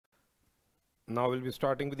Now we'll be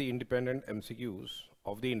starting with the independent MCQs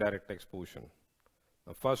of the indirect tax portion.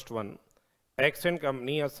 The first one, X and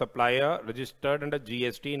company, a supplier registered under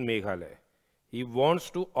GST in Meghalaya. He wants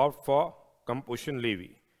to opt for composition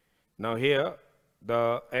levy. Now here,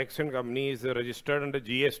 the X and company is registered under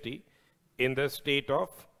GST in the state of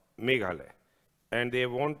Meghalaya. And they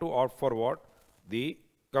want to opt for what? The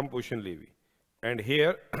composition levy. And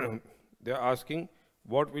here, they are asking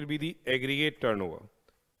what will be the aggregate turnover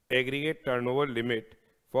limit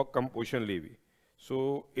for composition levy.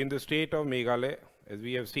 So in the state of Meghalaya, as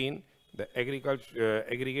we have seen, the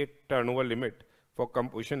aggregate turnover limit for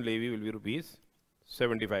composition levy will be rupees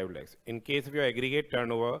 75 lakhs. In case of your aggregate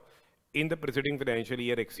turnover in the preceding financial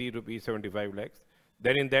year exceed rupees 75 lakhs,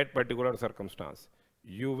 then in that particular circumstance,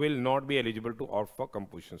 you will not be eligible to opt for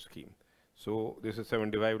composition scheme. So this is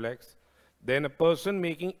 75 lakhs. Then a person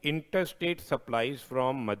making interstate supplies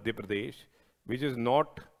from Madhya Pradesh, which is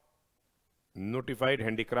not notified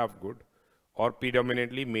handicraft good or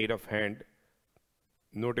predominantly made of hand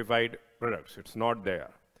notified products, it's not there,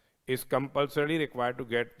 is compulsorily required to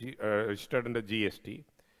get registered under GST.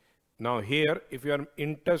 Now here, if you are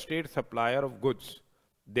interstate supplier of goods,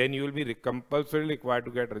 then you will be compulsorily required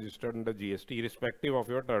to get registered under GST irrespective of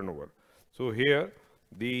your turnover. So here,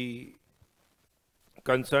 the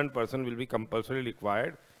concerned person will be compulsorily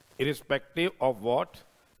required irrespective of what?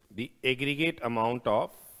 The aggregate amount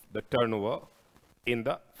of the turnover in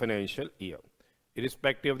the financial year,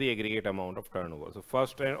 irrespective of the aggregate amount of turnover. So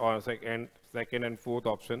first and or second and fourth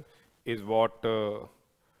option is what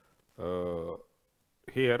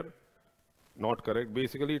here not correct.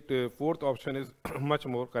 Basically, fourth option is much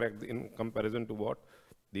more correct in comparison to what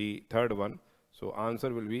the third one. So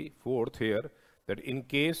answer will be fourth here, that in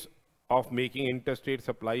case of making interstate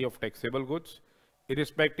supply of taxable goods,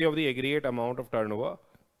 irrespective of the aggregate amount of turnover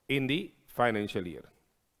in the financial year.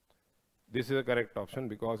 This is a correct option,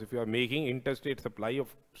 because if you are making interstate supply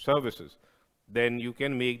of services, then you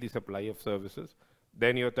can make the supply of services.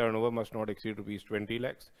 Then your turnover must not exceed rupees 20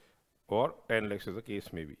 lakhs or 10 lakhs as the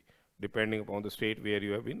case may be, depending upon the state where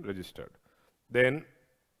you have been registered. Then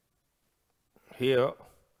here,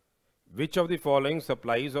 which of the following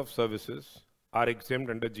supplies of services are exempt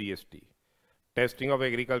under GST? Testing of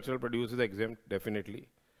agricultural produce is exempt, definitely.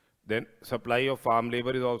 Then supply of farm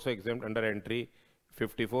labor is also exempt under entry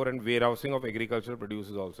 54, and warehousing of agricultural produce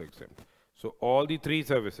is also exempt. So all the three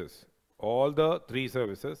services,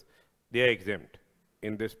 they are exempt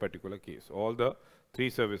in this particular case. All the three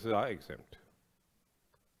services are exempt.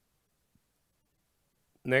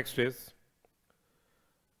 Next is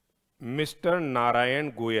Mr.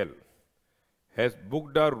 Narayan Goyal has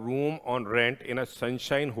booked a room on rent in a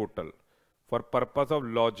Sunshine Hotel for purpose of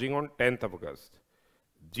lodging on 10th of August.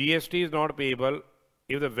 GST is not payable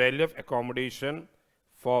if the value of accommodation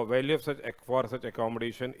for such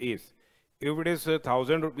accommodation is, if it is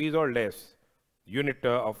 1,000 rupees or less, unit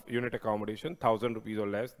accommodation 1,000 rupees or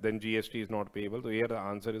less, then GST is not payable. So here the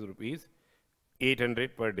answer is rupees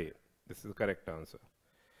 800 per day. This is the correct answer.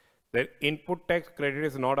 Then input tax credit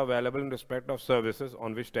is not available in respect of services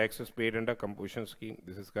on which tax is paid under composition scheme.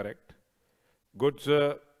 This is correct. Goods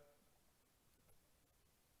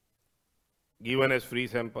given as free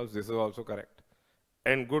samples. This is also correct.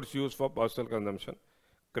 And goods used for personal consumption,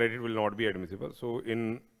 credit will not be admissible. So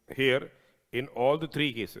in here, in all the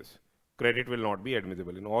three cases, credit will not be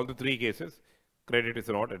admissible. In all the three cases, credit is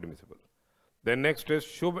not admissible. Then next is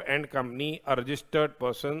Shubh and Company, a registered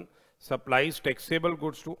person, supplies taxable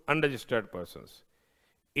goods to unregistered persons.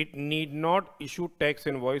 It need not issue tax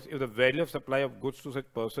invoice if the value of supply of goods to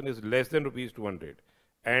such person is less than rupees 200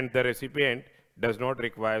 and the recipient does not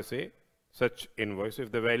require, say, such invoice.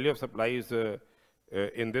 If the value of supply is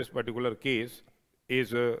in this particular case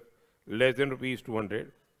is less than rupees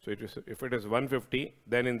 200, so if it is 150,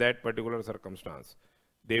 then in that particular circumstance,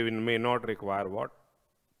 they may not require what?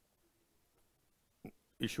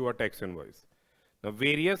 Issue a tax invoice. Now,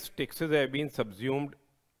 various taxes have been subsumed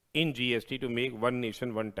in GST to make one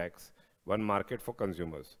nation, one tax, one market for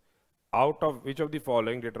consumers. Out of which of the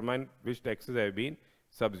following determine which taxes have been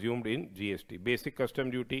subsumed in GST? Basic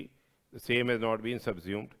custom duty, the same has not been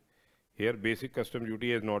subsumed. Here, basic custom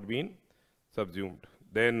duty has not been subsumed.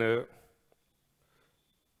 Then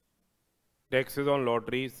taxes on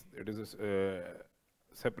lotteries, it is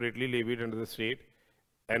separately levied under the state.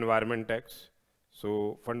 Environment tax.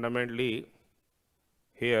 So fundamentally,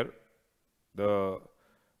 here the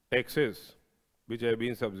taxes which have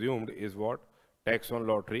been subsumed is what? Tax on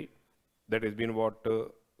lottery, that has been what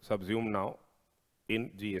subsumed now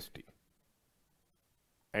in GST.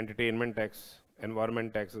 Entertainment tax,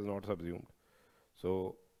 environment tax is not subsumed.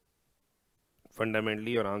 So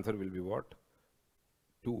fundamentally your answer will be what?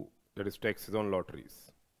 2, that is taxes on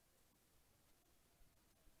lotteries.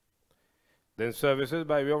 Then services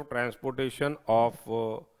by way of transportation of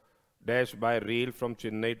dash by rail from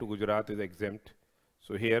Chennai to Gujarat is exempt.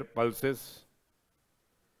 So here pulses,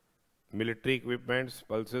 military equipments,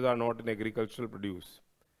 pulses are not in agricultural produce.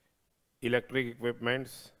 Electric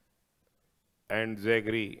equipments and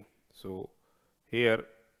jaggery. So here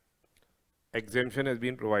exemption has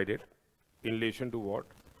been provided in relation to what?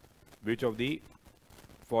 Which of the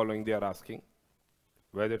following they are asking?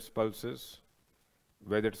 Whether it's pulses,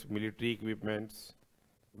 whether it's military equipments,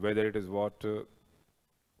 whether it is what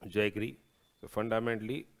jaggery. So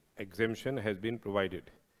fundamentally exemption has been provided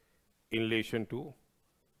in relation to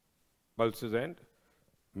pulses and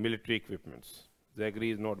military equipments.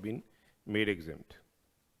 Jaggery is not been made exempt.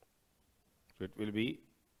 So it will be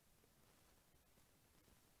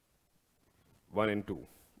 1 and 2.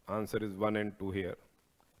 Answer is 1 and 2 here.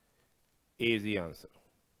 A is the answer.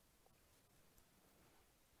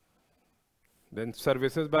 Then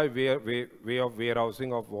services by way of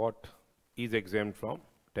warehousing of what is exempt from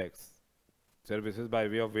tax. Services by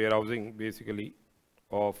way of warehousing basically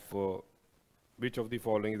of which of the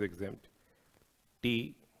following is exempt?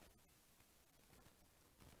 Tea,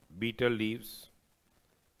 betel leaves,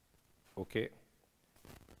 okay,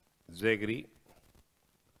 jaggery,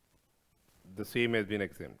 the same has been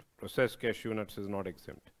exempt. Processed cashew nuts is not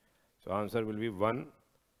exempt. So answer will be 1,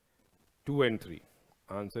 2 and 3.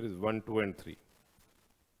 Answer is 1, 2 and 3.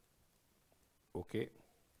 Okay.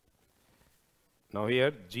 Now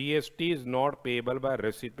here GST is not payable by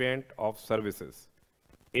recipient of services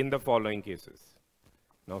in the following cases.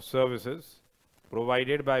 Now services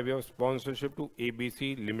provided by way of sponsorship to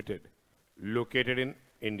ABC Limited located in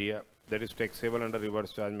India, that is taxable under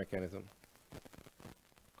reverse charge mechanism.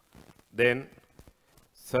 Then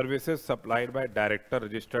services supplied by director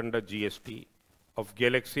registered under GST of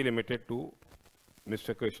Galaxy Limited to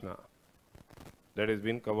Mr. Krishna, that has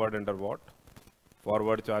been covered under what?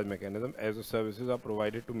 Forward charge mechanism, as the services are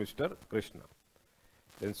provided to Mr. Krishna.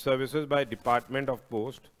 Then services by Department of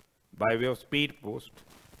Post by way of Speed Post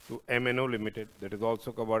to MNO Limited, that is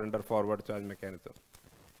also covered under forward charge mechanism.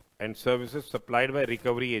 And services supplied by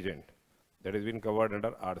recovery agent, that has been covered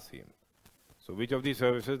under RCM. So which of these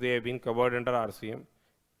services they have been covered under RCM?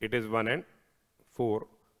 It is 1 and 4.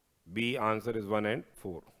 B answer is 1 and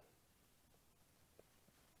 4.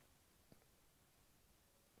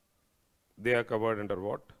 They are covered under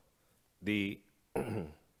what? The,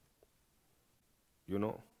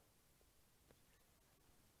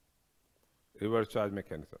 reverse charge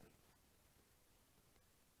mechanism.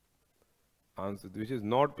 Answer, which is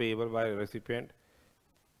not payable by a recipient,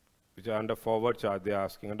 which are under forward charge, they are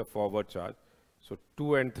asking under forward charge. So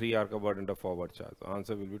 2 and 3 are covered under forward charge. So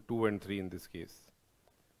answer will be 2 and 3 in this case.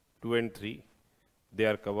 2 and 3, they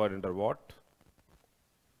are covered under what?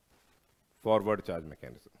 Forward charge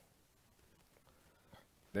mechanism.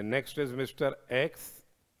 The next is Mr. X,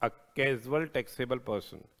 a casual taxable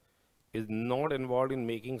person, is not involved in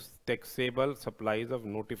making taxable supplies of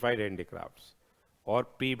notified handicrafts or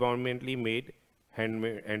predominantly made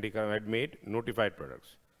handmade notified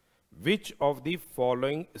products. Which of the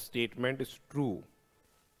following statement is true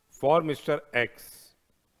for Mr. X,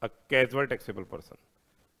 a casual taxable person?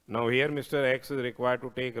 Now here Mr. X is required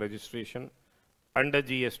to take registration under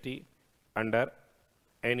GST under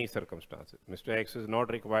any circumstances. Mr. X is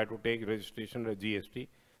not required to take registration under GST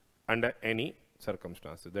under any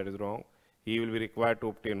circumstances. That is wrong. He will be required to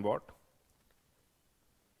obtain what?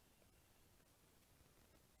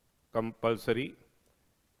 Compulsory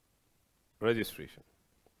registration.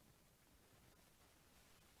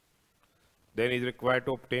 Then he is required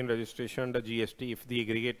to obtain registration under GST if the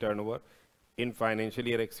aggregate turnover in financial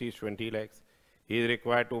year exceeds 20 lakhs. He is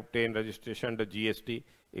required to obtain registration under GST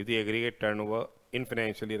if the aggregate turnover in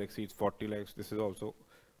financial year exceeds 40 lakhs. This is also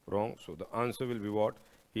wrong. So the answer will be what?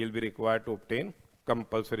 He will be required to obtain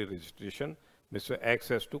compulsory registration. Mr. X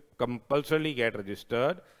has to compulsorily get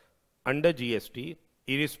registered under GST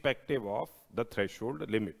irrespective of the threshold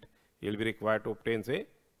limit. He will be required to obtain, say,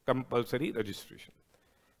 compulsory registration.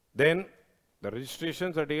 Then the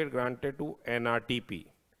registration certificate granted to NRTP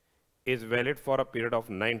is valid for a period of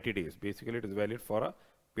 90 days. Basically, it is valid for a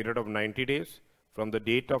period of 90 days from the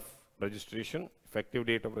date of registration, effective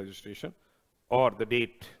date of registration, or the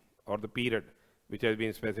date or the period which has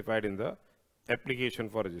been specified in the application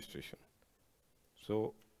for registration.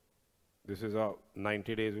 So this is a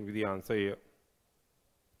 90 days will be the answer here.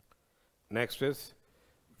 Next is,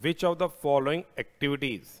 which of the following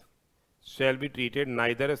activities shall be treated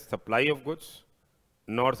neither as supply of goods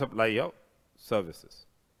nor supply of services?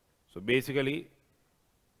 So basically,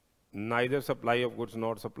 neither supply of goods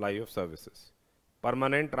nor supply of services.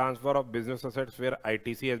 Permanent transfer of business assets where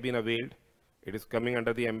ITC has been availed, it is coming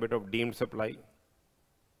under the ambit of deemed supply.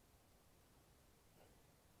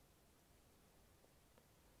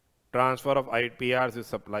 Transfer of IPRs is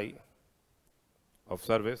supply of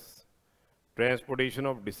service. Transportation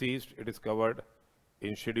of deceased, it is covered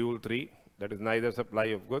in Schedule 3, that is neither supply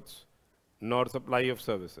of goods nor supply of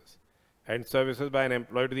services. And services by an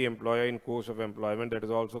employee to the employer in course of employment, that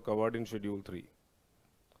is also covered in Schedule 3.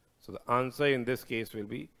 So the answer in this case will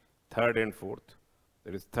be third and fourth.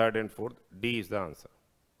 That is third and fourth. D is the answer.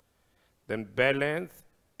 Then balance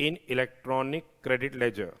in electronic credit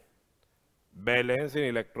ledger. Balance in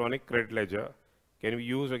electronic credit ledger can be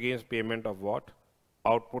used against payment of what?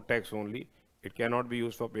 Output tax only. It cannot be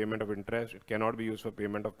used for payment of interest. It cannot be used for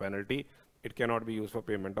payment of penalty. It cannot be used for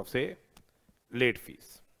payment of, say, late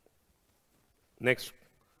fees. Next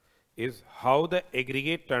is how the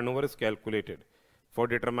aggregate turnover is calculated for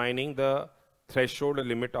determining the threshold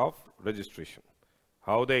limit of registration.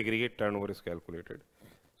 How the aggregate turnover is calculated.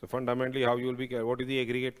 So fundamentally, how you will be, what is the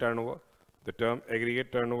aggregate turnover? The term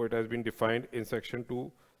aggregate turnover, it has been defined in section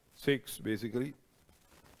 2(6) basically.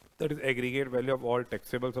 That is aggregate value of all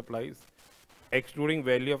taxable supplies, excluding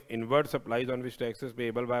value of inward supplies on which tax is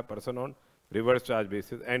payable by a person on reverse charge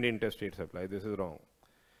basis and interstate supply. This is wrong.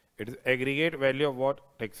 It is aggregate value of what?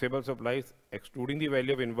 Taxable supplies, excluding the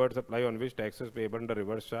value of inward supply on which tax is payable under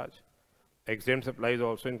reverse charge. Exempt supplies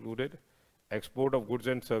also included. Export of goods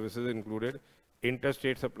and services included.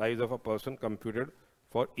 Interstate supplies of a person computed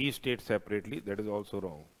for each state separately. That is also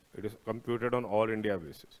wrong. It is computed on all India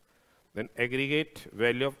basis. Then aggregate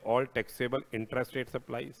value of all taxable intrastate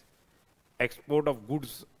supplies. Export of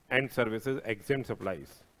goods and services, exempt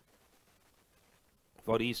supplies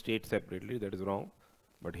for each state separately. That is wrong.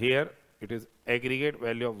 But here it is aggregate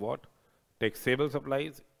value of what? Taxable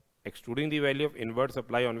supplies, excluding the value of inward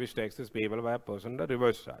supply on which tax is payable by a person under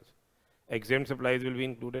reverse charge. Exempt supplies will be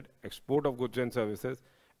included, export of goods and services,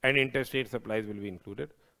 and interstate supplies will be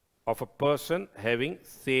included of a person having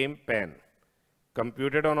same PAN,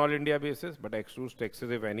 computed on all India basis, but excludes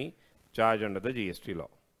taxes if any charged under the GST law.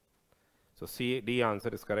 So C, D answer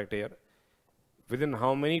is correct here. Within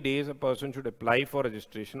how many days a person should apply for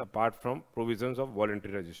registration apart from provisions of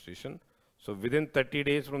voluntary registration? So within 30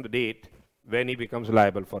 days from the date when he becomes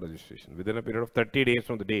liable for registration. Within a period of 30 days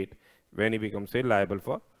from the date when he becomes, say, liable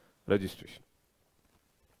for registration.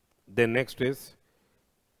 Then next is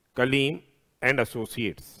Kaleem and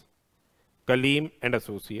Associates. Kaleem and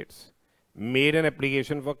Associates made an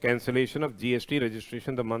application for cancellation of GST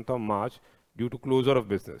registration the month of March due to closure of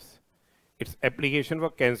business. Its application for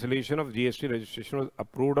cancellation of GST registration was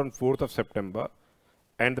approved on 4th of September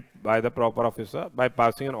and by the proper officer by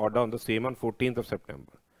passing an order on the same on 14th of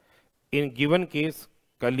September. In given case,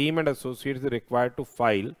 Kaleem and Associates is required to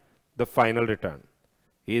file the final return.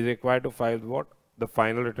 He is required to file what? The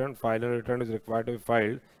final return. Final return is required to be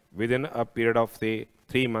filed within a period of, say,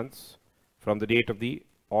 3 months from the date of the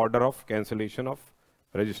order of cancellation of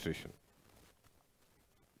registration.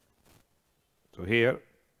 So here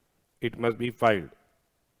it must be filed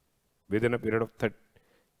within a period of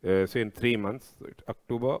say in 3 months, so it's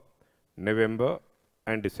October, November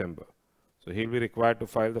and December. So he will be required to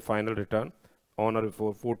file the final return on or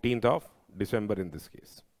before 14th of December in this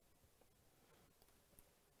case.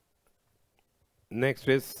 Next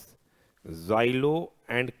is Xylo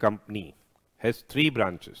and Company has 3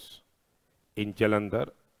 branches in Jalandhar,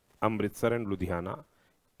 Amritsar and Ludhiana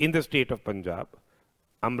in the state of Punjab.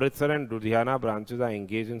 Amritsar and Ludhiana branches are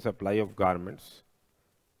engaged in supply of garments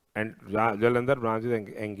and Jalandhar branch is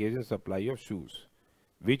engaged in supply of shoes.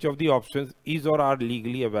 Which of the options is or are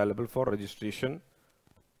legally available for registration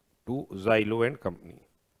to Xylo and Company?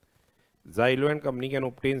 Xylo and Company can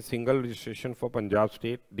obtain single registration for Punjab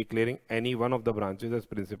state, declaring any one of the branches as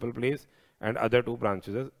principal place and other 2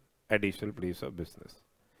 branches as additional place of business.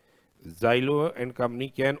 Xylo and Company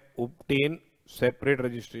can obtain separate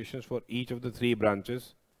registrations for each of the 3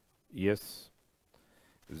 branches. Yes.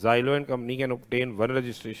 Xylo and Company can obtain one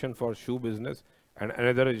registration for shoe business and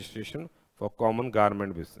another registration for common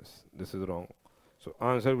garment business. This is wrong. So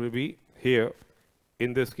answer will be here.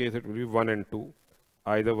 In this case, it will be 1 and 2.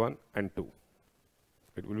 Either 1 and 2.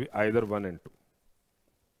 It will be either 1 and 2.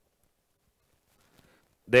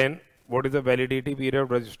 Then, what is the validity period of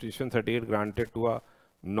registration certificate granted to a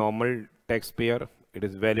normal taxpayer? It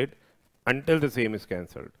is valid until the same is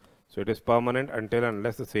cancelled. So it is permanent until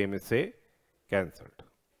unless the same is, say, cancelled.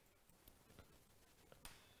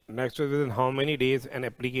 Next is within how many days an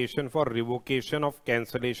application for revocation of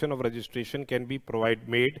cancellation of registration can be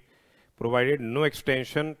provided no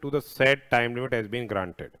extension to the said time limit has been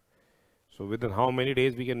granted. So within how many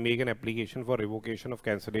days we can make an application for revocation of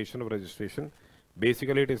cancellation of registration?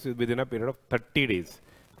 Basically, it is within a period of 30 days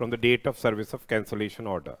from the date of service of cancellation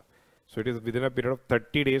order. So it is within a period of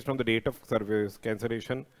 30 days from the date of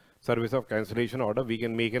service of cancellation order, we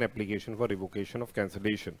can make an application for revocation of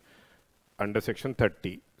cancellation under section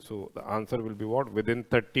 30. So the answer will be what? Within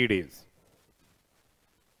 30 days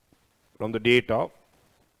from the date of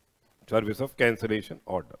service of cancellation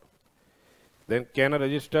order. Then can a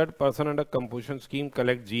registered person under compulsion scheme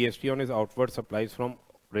collect GST on his outward supplies from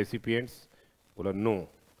recipients? Well, no,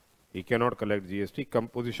 he cannot collect GST.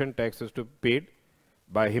 Composition tax is to be paid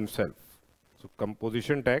by himself. So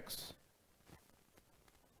composition tax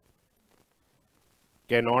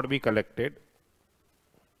cannot be collected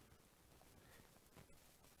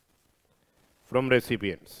from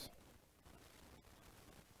recipients.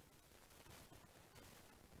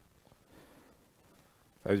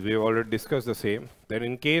 As we have already discussed the same. Then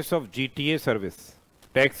in case of GTA service,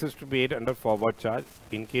 tax is to be paid under forward charge.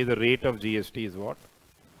 In case the rate of GST is what?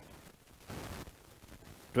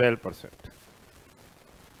 12%.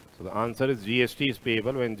 So the answer is GST is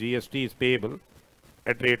payable when GST is payable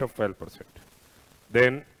at rate of 12%.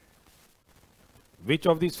 Then which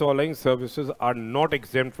of these following services are not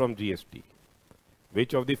exempt from GST?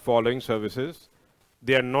 Which of the following services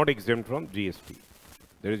they are not exempt from GST?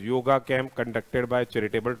 There is yoga camp conducted by a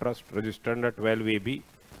charitable trust registered under 12 AB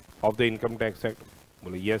of the Income Tax Act.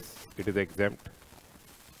 Well, yes, it is exempt.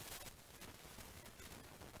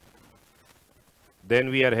 Then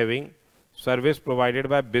we are having service provided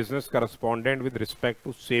by business correspondent with respect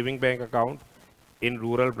to saving bank account in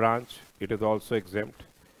rural branch. It is also exempt.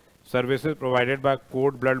 Services provided by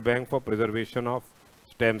cord blood bank for preservation of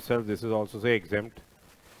stem cells. This is also exempt.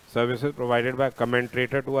 Services provided by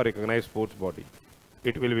commentator to a recognized sports body.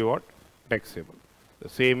 It will be what? Taxable. The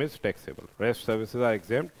same is taxable. Rest services are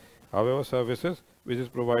exempt. However, services which is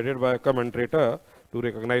provided by a commentator to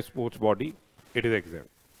recognized sports body, it is exempt.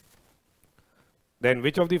 Then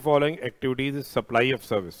which of the following activities is supply of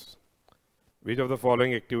service? Which of the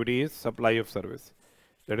following activity is supply of service?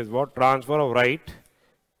 That is what? Transfer of right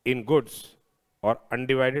in goods or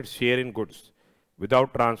undivided share in goods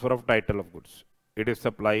without transfer of title of goods. It is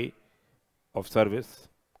supply of service.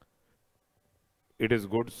 It is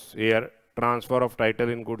goods. Here, transfer of title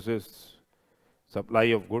in goods is supply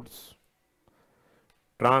of goods.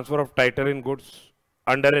 Transfer of title in goods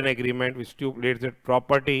under an agreement which stipulates that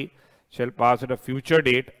property shall pass at a future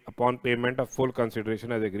date upon payment of full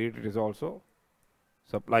consideration as agreed. It is also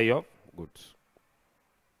supply of goods.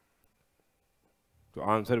 So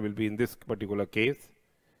answer will be in this particular case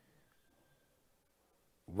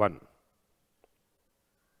 1.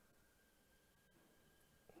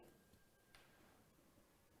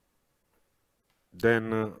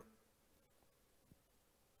 Then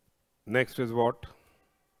next is what?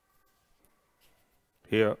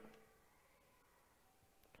 Here,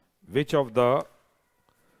 which of the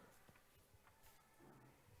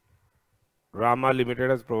Rama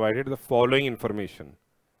Limited has provided the following information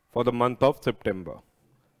for the month of September?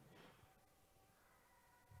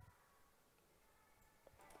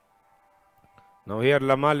 Now here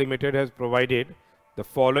Rama Limited has provided the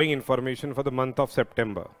following information for the month of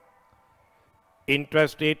September.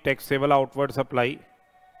 Intrastate taxable outward supply,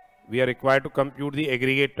 we are required to compute the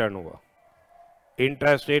aggregate turnover.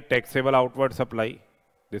 Intrastate taxable outward supply,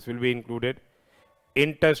 this will be included.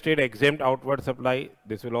 Interstate exempt outward supply,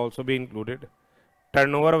 this will also be included.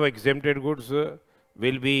 Turnover of exempted goods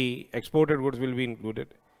will be, exported goods will be included.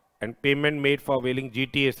 And payment made for availing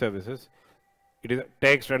GTA services, it is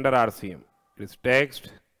taxed under RCM. It is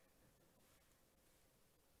taxed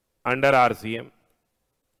under RCM.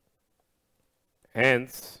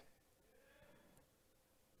 Hence,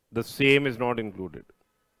 the same is not included.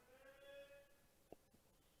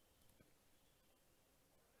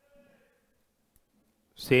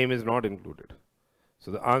 Same is not included.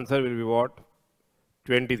 So the answer will be what?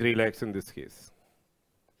 23 lakhs in this case.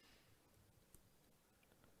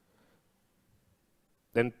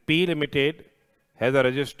 Then P Limited has a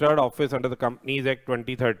registered office under the Companies Act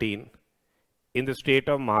 2013 in the state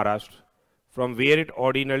of Maharashtra, from where it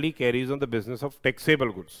ordinarily carries on the business of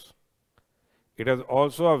taxable goods. It has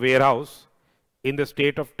also a warehouse in the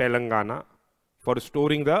state of Telangana for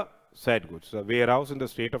storing the said goods. A warehouse in the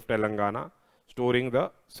state of Telangana storing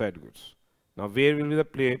the said goods. Now, where will be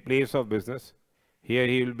the place of business? Here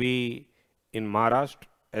he will be in Maharashtra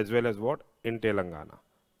as well as what? In Telangana.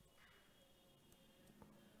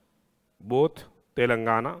 Both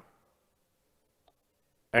Telangana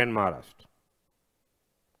and Maharashtra.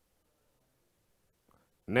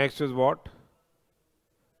 Next is what?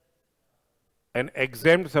 An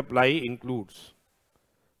exempt supply includes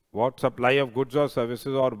what? Supply of goods or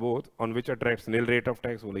services or both on which attracts nil rate of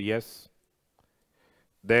tax. Well, yes.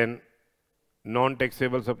 Then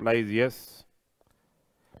non-taxable supply is yes.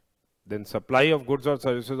 Then supply of goods or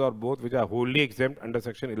services or both which are wholly exempt under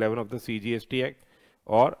section 11 of the CGST Act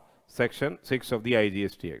or section 6 of the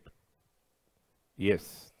IGST Act.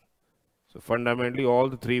 Yes. So fundamentally all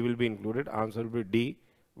the three will be included. Answer will be D,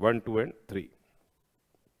 1, 2 and 3.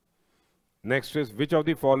 Next is, which of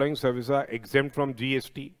the following services are exempt from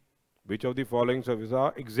GST? Which of the following services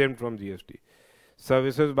are exempt from GST?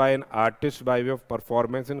 Services by an artist by way of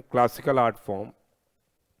performance in classical art form,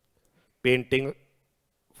 painting,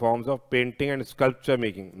 forms of painting and sculpture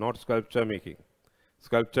making, not sculpture making.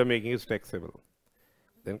 Sculpture making is taxable.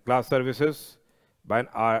 Then class services by an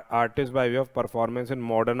artist by way of performance in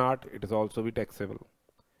modern art, it is also be taxable.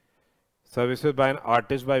 Services by an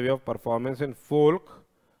artist by way of performance in folk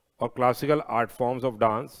or classical art forms of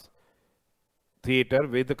dance, theatre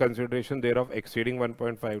with the consideration thereof exceeding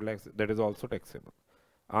 1.5 lakhs, that is also taxable.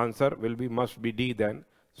 Answer will be must be D then.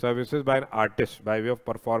 Services by an artist by way of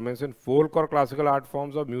performance in folk or classical art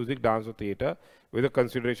forms of music, dance or theatre with a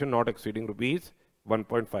consideration not exceeding rupees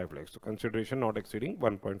 1.5 lakhs. So consideration not exceeding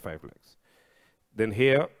 1.5 lakhs. Then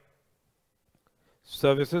here,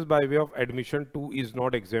 services by way of admission to is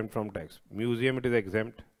not exempt from tax. Museum it is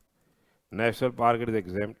exempt. National park it is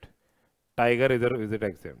exempt. Tiger reserve is it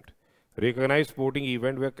exempt. Recognized sporting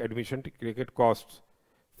event where admission to cricket costs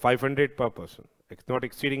 500 per person. It's not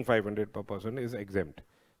exceeding 500 per person is exempt.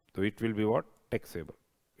 So it will be what? Taxable.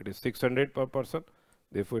 It is 600 per person.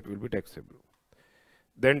 Therefore it will be taxable.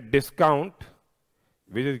 Then discount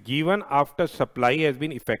which is given after supply has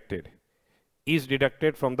been effected is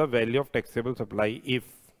deducted from the value of taxable supply if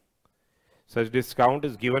such discount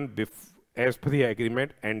is given as per the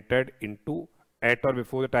agreement entered into at or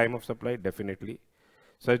before the time of supply, definitely.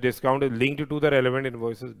 Such discount is linked to the relevant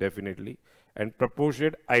invoices, definitely. And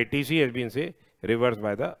proportionate ITC has been, say, reversed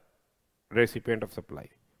by the recipient of supply.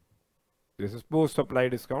 This is post-supply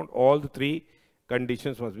discount. All the three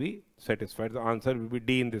conditions must be satisfied. The answer will be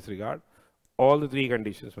D in this regard. All the three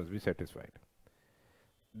conditions must be satisfied.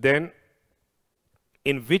 Then,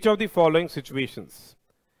 in which of the following situations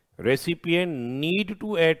recipient need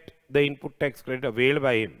to add the input tax credit availed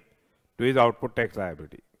by him to his output tax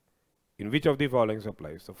liability? In which of the following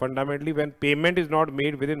supplies? So fundamentally, when payment is not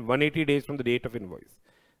made within 180 days from the date of invoice,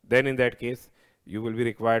 then in that case, you will be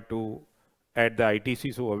required to add the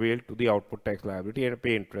ITC so availed to the output tax liability and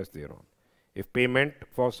pay interest thereon. If payment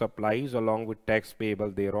for supplies along with tax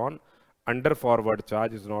payable thereon under forward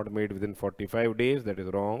charge is not made within 45 days, that is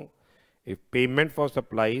wrong. If payment for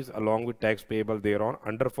supplies along with tax payable thereon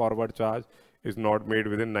under forward charge is not made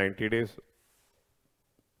within 90 days,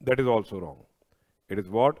 that is also wrong. It is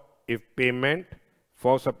what? If payment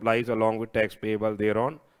for supplies along with tax payable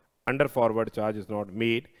thereon under forward charge is not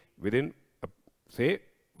made within, say,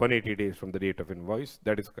 180 days from the date of invoice,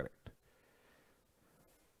 that is correct.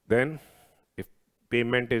 Then, if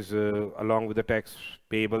payment is along with the tax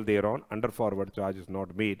payable thereon under forward charge is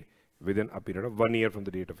not made within a period of 1 year from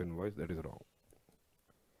the date of invoice, that is wrong.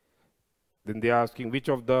 Then they are asking which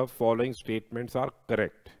of the following statements are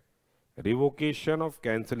correct. Revocation of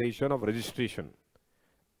cancellation of registration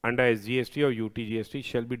under SGST or UTGST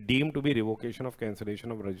shall be deemed to be revocation of cancellation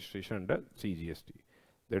of registration under CGST.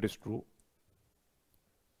 That is true.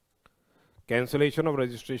 Cancellation of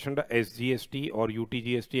registration under SGST or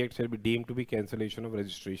UTGST Act shall be deemed to be cancellation of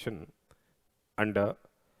registration under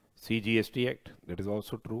CGST Act. That is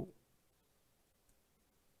also true.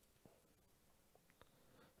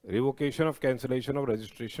 Revocation of cancellation of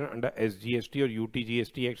registration under SGST or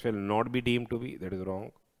UTGST Act shall not be deemed to be, that is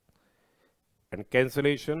wrong. And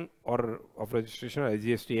cancellation or of registration under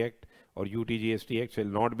SGST Act or UTGST Act shall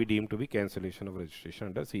not be deemed to be cancellation of registration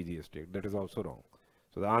under CGST Act. That is also wrong.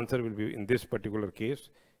 So the answer will be, in this particular case,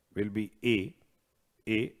 will be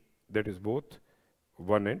A, that is both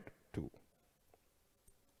 1 and 2.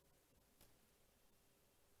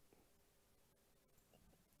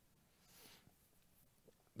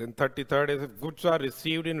 Then 33rd is if goods are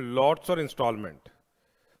received in lots or installment.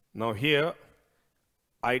 Now here,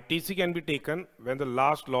 ITC can be taken when the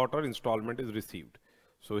last lot or installment is received.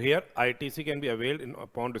 So here, ITC can be availed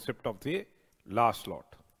upon receipt of the last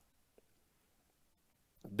lot.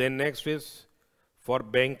 Then next is for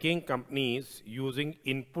banking companies using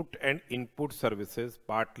input and input services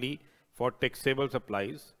partly for taxable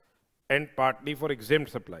supplies and partly for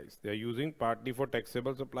exempt supplies. They are using partly for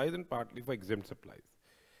taxable supplies and partly for exempt supplies.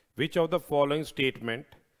 Which of the following statement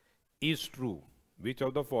is true? Which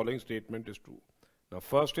of the following statement is true? The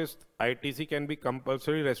first is ITC can be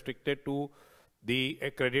compulsorily restricted to The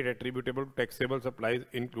credit attributable to taxable supplies,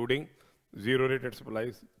 including zero-rated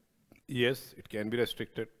supplies, yes, it can be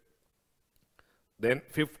restricted. Then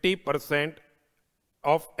 50%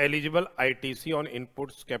 of eligible ITC on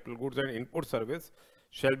inputs, capital goods and input service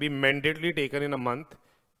shall be mandatorily taken in a month,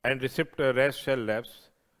 and receipt rest shall lapse.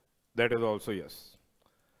 That is also yes.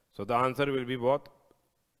 So the answer will be both.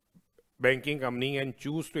 Banking company can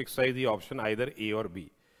choose to exercise the option either A or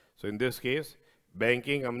B. So in this case,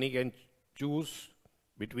 banking company can choose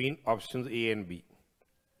between options A and B.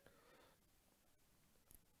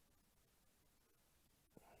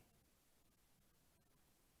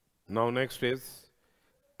 Now next is,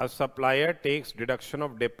 a supplier takes deduction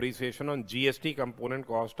of depreciation on GST component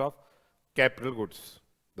cost of capital goods.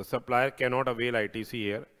 The supplier cannot avail ITC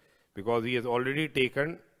here because he has already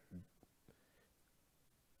taken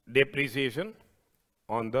depreciation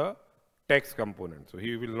on the tax component. So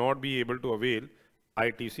he will not be able to avail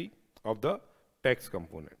ITC of the tax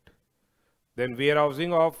component. Then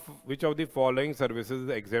warehousing of which of the following services is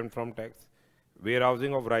exempt from tax?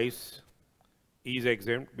 Warehousing of rice is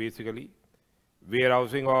exempt basically.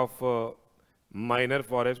 Warehousing of minor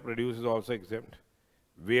forest produce is also exempt.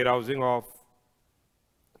 Warehousing of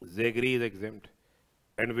jaggery is exempt.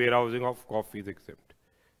 And warehousing of coffee is exempt.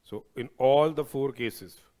 So in all the four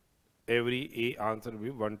cases, every A answer will be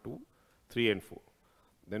 1, 2, 3 and 4.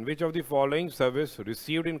 Then which of the following service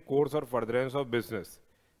received in course or furtherance of business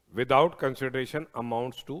without consideration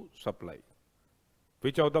amounts to supply?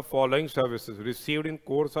 Which of the following services received in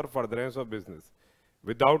course or furtherance of business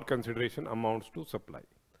without consideration amounts to supply?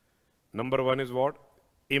 Number 1 is what?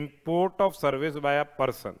 Import of service by a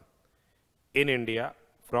person in India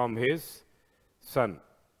from his son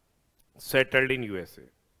settled in USA.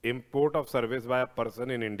 Import of service by a person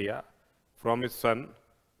in India from his son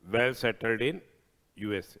well settled in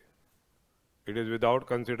USA. It is without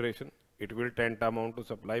consideration. It will tend to amount to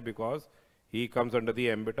supply because he comes under the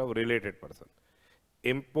ambit of related person.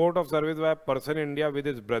 Import of service by a person in India with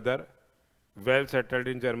his brother well settled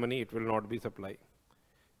in Germany, it will not be supply.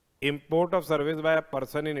 Import of service by a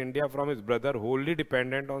person in India from his brother wholly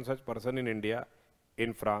dependent on such person in India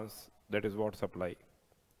in France, that is what supply.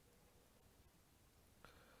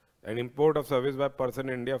 And import of service by a person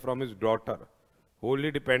in India from his daughter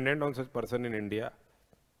wholly dependent on such person in India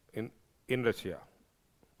in Russia,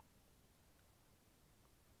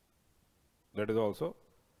 that is also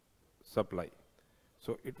supply.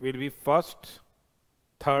 So it will be first,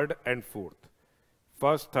 third and fourth.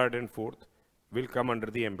 First, third and fourth will come under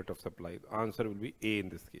the ambit of supply. The answer will be A in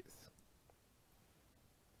this case.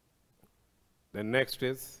 The next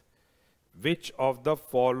is, which of the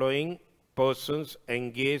following persons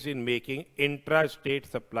engaged in making intra-state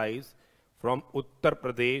supplies from Uttar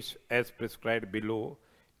Pradesh as prescribed below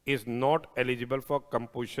is not eligible for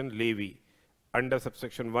composition levy under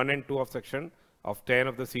subsection 1 and 2 of section of 10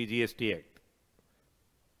 of the CGST Act.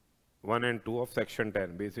 1 and 2 of section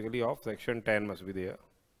 10, basically of section 10 must be there.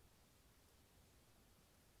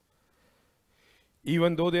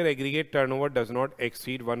 Even though their aggregate turnover does not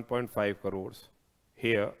exceed 1.5 crores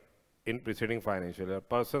here in preceding financial year.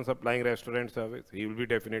 Person supplying restaurant service, he will be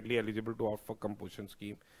definitely eligible to opt for composition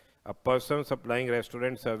scheme. A person supplying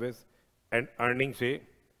restaurant service and earning, say,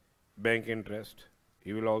 bank interest,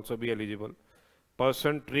 he will also be eligible.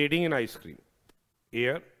 Person trading in ice cream,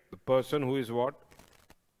 here the person who is what?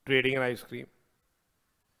 Trading in ice cream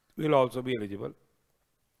will also be eligible.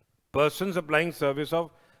 Person supplying service of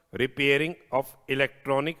repairing of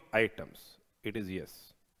electronic items, it is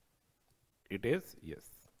yes. It is yes.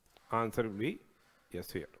 Answer will be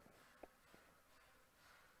yes here.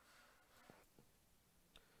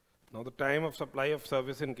 Now the time of supply of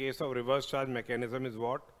service in case of reverse charge mechanism is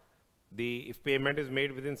what? If payment is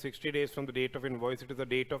made within 60 days from the date of invoice, it is the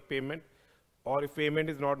date of payment. Or if payment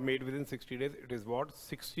is not made within 60 days, it is what?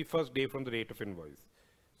 61st day from the date of invoice.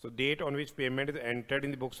 So date on which payment is entered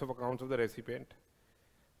in the books of accounts of the recipient.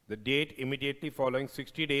 The date immediately following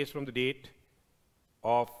 60 days from the date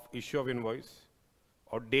of issue of invoice,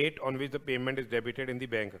 or date on which the payment is debited in the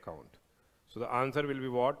bank account. So the answer will be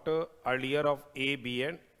what? Earlier of A, B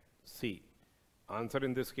and C. Answer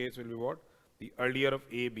in this case will be what? The earlier of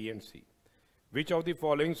A, B and C. Which of the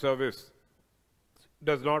following service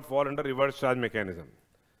does not fall under reverse charge mechanism?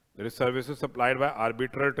 There is services supplied by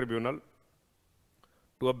arbitral tribunal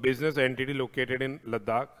to a business entity located in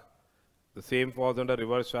Ladakh. The same falls under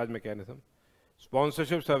reverse charge mechanism.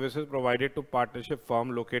 Sponsorship services provided to partnership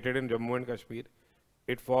firm located in Jammu and Kashmir.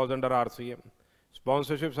 It falls under RCM.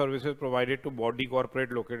 Sponsorship services provided to body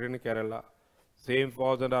corporate located in Kerala. Same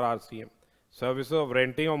falls under RCM. Services of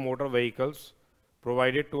renting of motor vehicles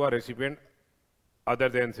provided to a recipient other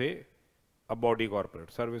than, say, a body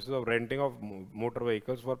corporate. Services of renting of motor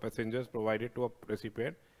vehicles for passengers provided to a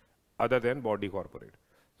recipient other than body corporate.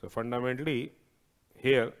 So fundamentally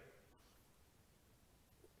here,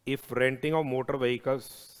 if renting of motor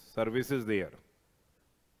vehicles service is there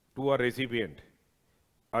to a recipient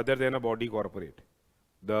other than a body corporate,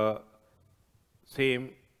 the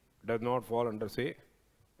same does not fall under, say,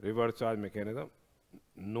 reverse charge mechanism.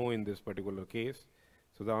 No, in this particular case.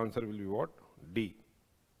 So the answer will be what? D.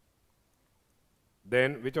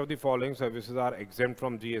 Then, which of the following services are exempt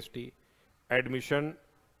from GST? Admission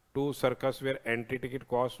to circus where entry ticket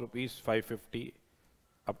costs rupees 550,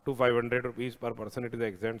 up to 500 rupees per person it is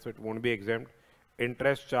exempt, so it won't be exempt.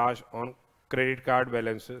 Interest charge on credit card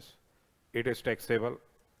balances, it is taxable.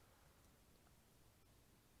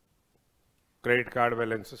 Credit card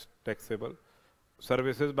balances taxable.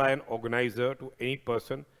 Services by an organizer to any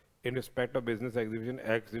person in respect of business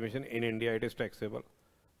exhibition in India, it is taxable.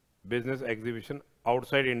 Business exhibition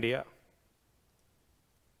outside India,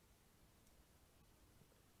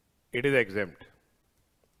 it is exempt.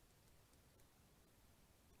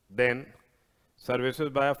 Then services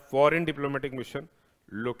by a foreign diplomatic mission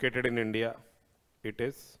located in India, it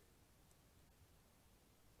is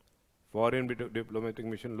foreign diplomatic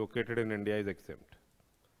mission located in India is exempt.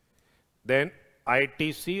 Then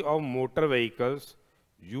ITC of motor vehicles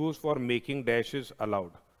used for making dashes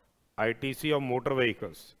allowed. ITC of motor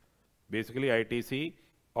vehicles. Basically ITC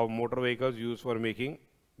of motor vehicles used for making,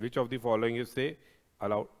 which of the following is, say,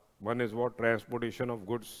 allowed? One is what? Transportation of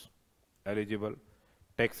goods, eligible.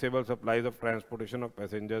 Taxable supplies of transportation of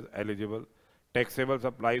passengers, eligible. Taxable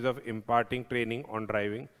supplies of imparting training on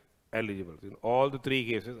driving, eligible. In all the three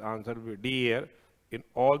cases, answer will be D here. In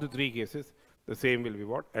all the three cases, the same will be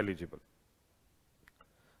what? Eligible.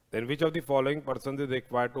 Then which of the following persons is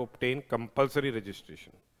required to obtain compulsory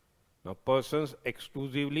registration? Now, persons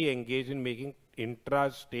exclusively engaged in making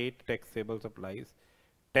intra-state taxable supplies,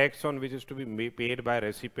 tax on which is to be paid by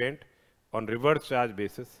recipient on reverse charge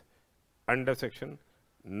basis under section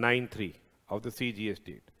 9(3) of the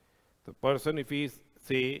CGST. The person, if he is,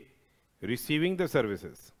 say, receiving the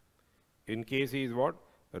services, in case he is what?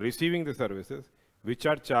 Receiving the services which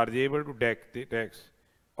are chargeable to tax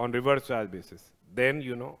on reverse charge basis, then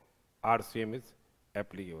you know RCM is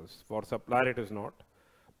applicable. For supplier it is not.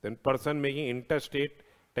 Then person making interstate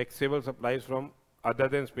taxable supplies from other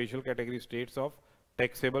than special category states of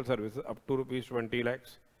taxable services up to rupees 20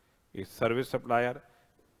 lakhs. A service supplier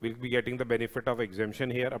will be getting the benefit of exemption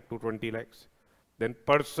here up to 20 lakhs. Then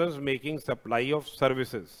persons making supply of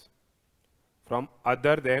services from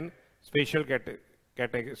other than special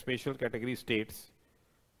category states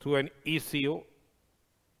through an ECO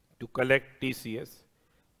to collect TCS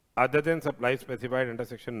other than supplies specified under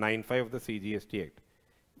section 9(5) of the CGST Act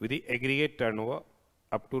with the aggregate turnover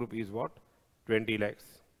up to rupees what? 20 lakhs.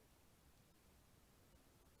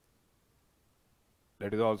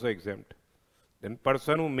 That is also exempt. Then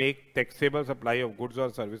person who make taxable supply of goods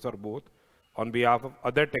or service or both on behalf of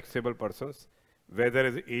other taxable persons, whether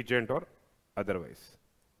as agent or otherwise.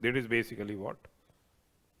 That is basically what?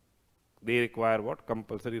 They require what?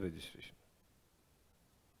 Compulsory registration.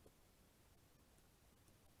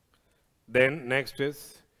 Then next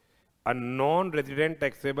is a non-resident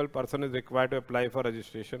taxable person is required to apply for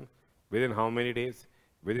registration within how many days?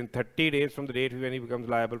 Within 30 days from the date when he becomes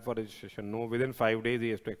liable for registration. No, within 5 days he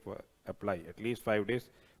has to apply, at least 5 days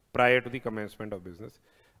prior to the commencement of business.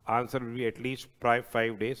 Answer will be at least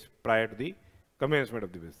 5 days prior to the commencement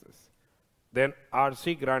of the business. Then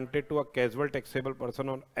RC granted to a casual taxable person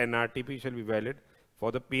on NRTP shall be valid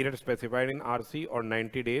for the period specified in RC or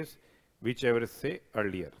 90 days, whichever is, say,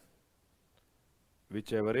 earlier.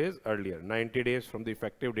 Whichever is earlier, 90 days from the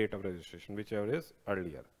effective date of registration, whichever is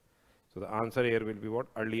earlier. So the answer here will be what?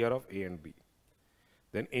 Earlier of A and B.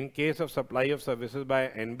 Then in case of supply of services by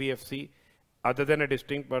NBFC, other than a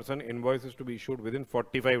distinct person, invoice is to be issued within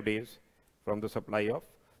 45 days from the supply of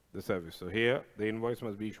the service. So here the invoice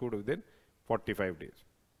must be issued within 45 days.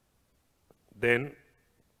 Then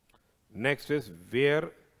next is where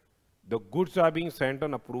the goods are being sent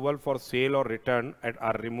on approval for sale or return and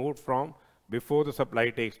are removed from before the supply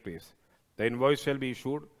takes place. The invoice shall be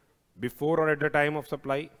issued before or at the time of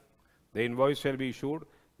supply. The invoice shall be issued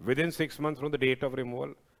within 6 months from the date of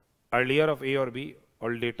removal, earlier of A or B,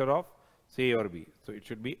 or later of, say, A or B. So it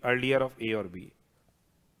should be earlier of A or B.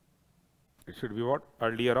 It should be what?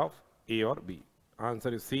 Earlier of A or B.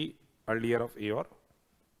 Answer is C, earlier of A or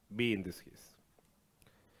B in this case.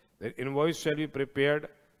 The invoice shall be prepared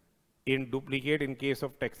in duplicate in case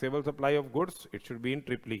of taxable supply of goods. It should be in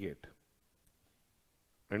triplicate.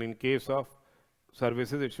 And in case of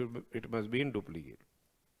services, it must be in duplicate.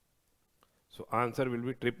 So answer will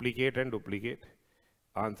be triplicate and duplicate.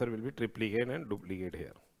 Answer will be triplicate and duplicate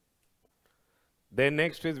here. Then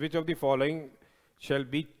next is, which of the following shall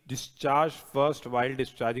be discharged first while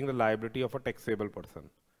discharging the liability of a taxable person?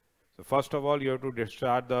 So first of all, you have to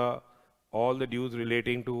discharge all the dues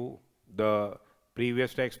relating to the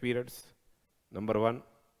previous tax periods, number one.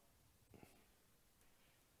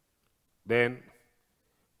 Then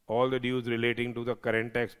all the dues relating to the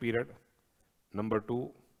current tax period, number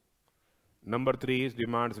two. Number three is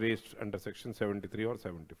demands raised under section 73 or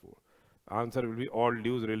 74. Answer will be all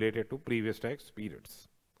dues related to previous tax periods.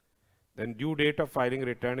 Then due date of filing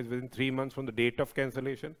return is within 3 months from the date of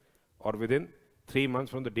cancellation or within 3 months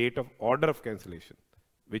from the date of order of cancellation,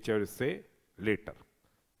 whichever is say later,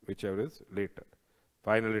 whichever is later.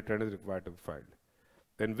 Final return is required to be filed.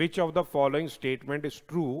 Then which of the following statement is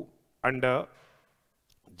true under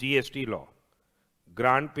GST law?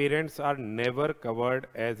 Grandparents are never covered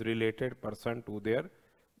as related person to their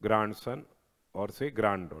grandson or say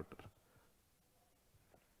granddaughter.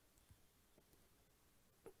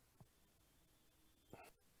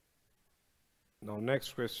 Now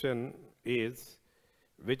next question is,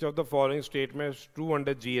 which of the following statements is true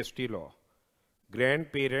under GST law?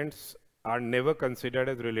 Grandparents are never considered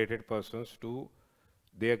as related persons to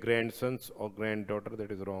their grandsons or granddaughter.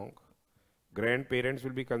 That is wrong. Grandparents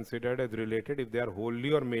will be considered as related if they are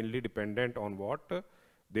wholly or mainly dependent on what?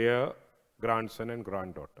 Their grandson and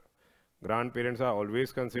granddaughter. Grandparents are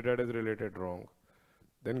always considered as related. Wrong.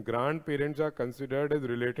 Then grandparents are considered as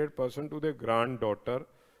related person to their granddaughter,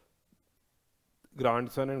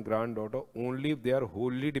 grandson and granddaughter only if they are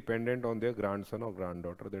wholly dependent on their grandson or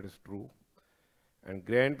granddaughter. That is true. And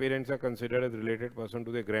grandparents are considered as related person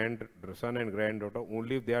to their grandson and granddaughter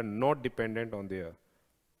only if they are not dependent on their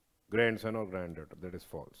grandson or granddaughter. That is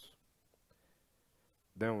false.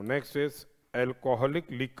 Then next is, alcoholic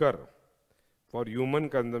liquor for human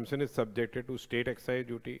consumption is subjected to state excise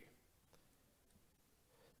duty.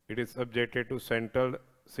 It is subjected to central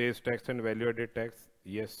sales tax and value added tax.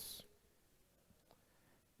 Yes.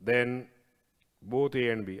 Then both A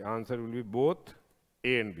and B. Answer will be both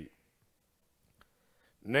A and B.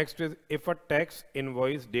 Next is, if a tax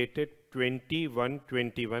invoice dated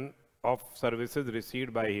 21/21 of services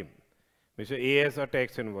received by him, Mr. A has a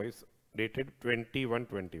tax invoice dated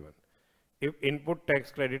 21/21. If input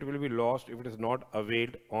tax credit will be lost if it is not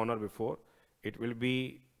availed on or before, it will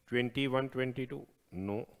be 21/22.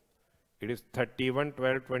 No, it is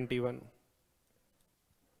 31/12/21.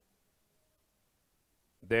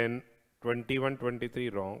 Then 21/23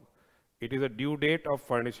 wrong. It is a due date of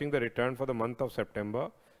furnishing the return for the month of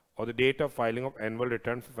September or the date of filing of annual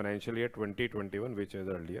return for financial year 2021, which is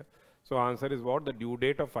earlier. So answer is what? The due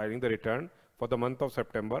date of filing the return for the month of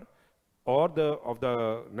September or of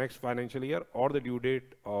the next financial year, or the due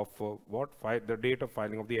date of the date of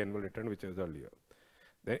filing of the annual return, which is earlier.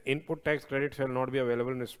 The input tax credit shall not be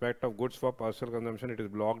available in respect of goods for personal consumption. It is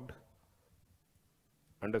blocked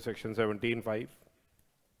under section 17(5).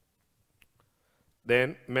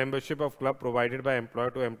 Then membership of club provided by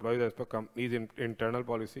employer to employees as per company's internal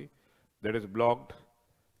policy, that is blocked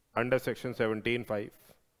under section 17(5).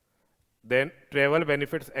 Then travel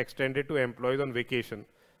benefits extended to employees on vacation,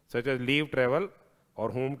 such as leave travel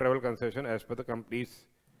or home travel concession as per the company's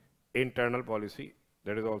internal policy,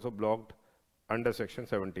 that is also blocked under section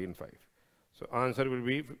 17(5). So answer will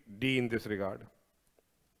be D in this regard.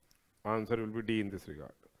 Answer will be D in this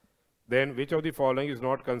regard. Then which of the following is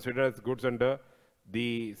not considered as goods under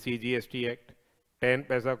the CGST Act? 10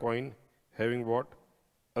 paisa coin having what?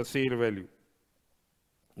 A sale value.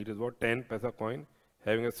 It is what? 10 paisa coin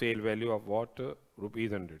having a sale value of what?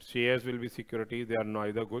 Rupees 100. Shares will be securities, they are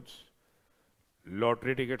neither goods.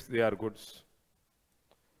 Lottery tickets, they are goods.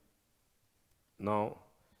 Now,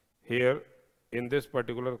 here in this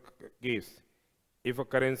particular case, if a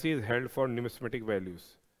currency is held for numismatic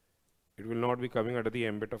values, it will not be coming under the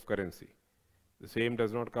ambit of currency. The same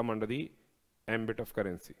does not come under the ambit of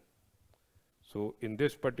currency. So in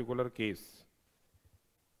this particular case,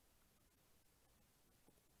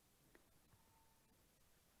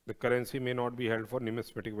 the currency may not be held for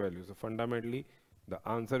numismatic values. So fundamentally, the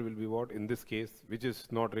answer will be what? In this case, which is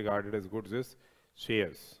not regarded as goods, is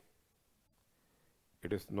shares.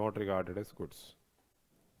 It is not regarded as goods.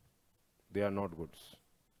 They are not goods.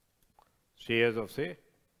 Shares of, say,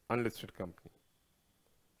 unlisted company.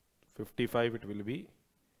 55, it will be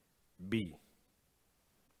B.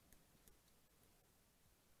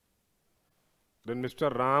 Then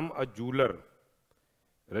Mr. Ram, a jeweler,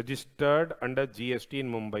 registered under GST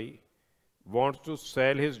in Mumbai, wants to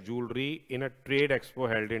sell his jewelry in a trade expo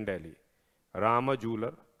held in Delhi. Ram, a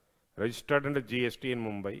jeweler, registered under GST in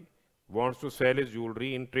Mumbai, wants to sell his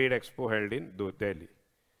jewelry in trade expo held in Delhi.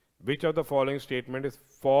 Which of the following statement is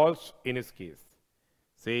false in his case?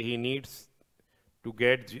 Say he needs to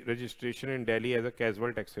get registration in Delhi as a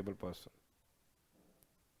casual taxable person.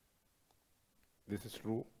 This is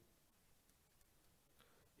true.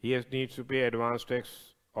 He needs to pay advance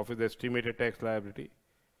tax of his estimated tax liability.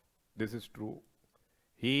 This is true.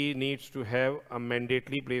 He needs to have a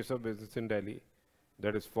mandatory place of business in Delhi.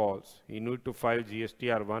 That is false. He needs to file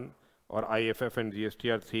GSTR1 or IFF and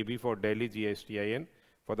GSTR3B for Delhi GSTIN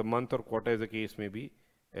for the month or quarter as the case may be,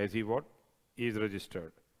 as he what is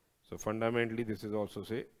registered. So fundamentally this is also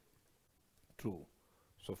say true.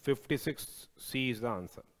 So 56C is the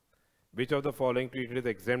answer. Which of the following treated as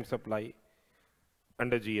exempt supply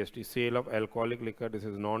under GST? Sale of alcoholic liquor, this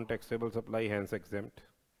is non-taxable supply, hence exempt.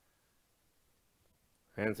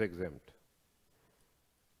 Hence exempt.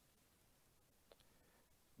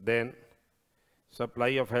 Then supply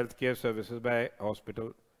of healthcare services by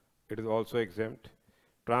hospital, it is also exempt.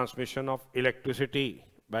 Transmission of electricity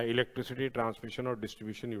by electricity transmission or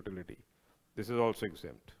distribution utility, this is also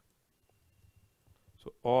exempt.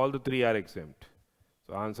 So all the three are exempt.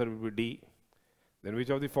 So answer will be D. Then which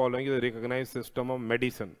of the following is a recognized system of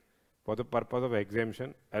medicine for the purpose of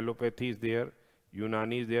exemption? Allopathy is there,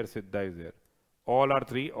 Unani is there, Siddha is there. All of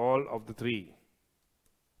three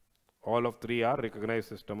are recognized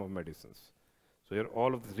system of medicines. So here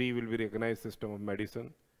all of the three will be recognized system of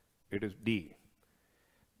medicine. It is D.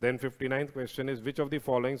 Then 59th question is, which of the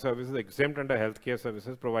following services exempt under healthcare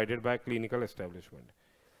services provided by clinical establishment?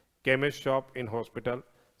 Chemist shop in hospital,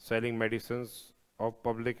 selling medicines of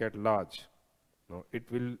public at large. Now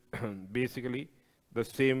it will basically the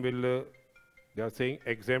same will they are saying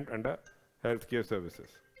exempt under healthcare services.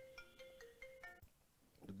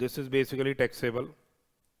 This is basically taxable.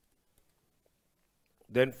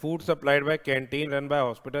 Then food supplied by canteen run by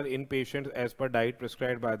hospital inpatients as per diet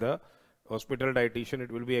prescribed by the hospital dietitian,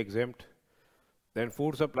 it will be exempt. Then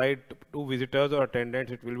food supplied to visitors or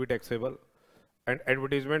attendants, it will be taxable. And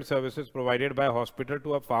advertisement services provided by hospital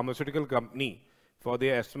to a pharmaceutical company for the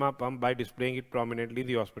asthma pump by displaying it prominently in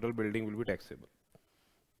the hospital building will be taxable.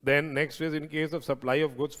 Then next is, in case of supply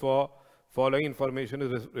of goods for following information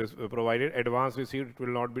is provided, advance received, it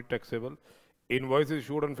will not be taxable. Invoice is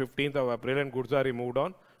issued on 15th of April and goods are removed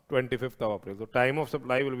on 25th of April. So time of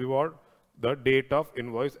supply will be what? The date of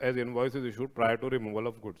invoice, as invoice is issued prior to removal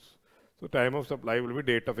of goods. So time of supply will be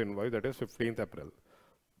date of invoice, that is 15th April.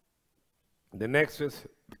 The next is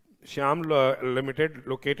Shyam Limited,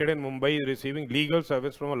 located in Mumbai, is receiving legal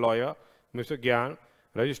service from a lawyer, Mr. Gyan,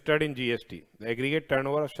 registered in GST. The aggregate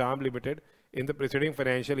turnover of Shyam Limited in the preceding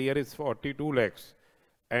financial year is 42 lakhs.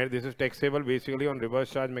 And this is taxable basically on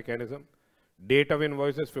reverse charge mechanism. Date of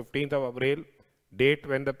invoice is 15th of April. Date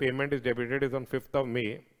when the payment is debited is on 5th of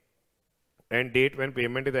May. And date when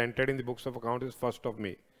payment is entered in the books of account is 1st of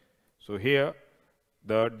May. So here,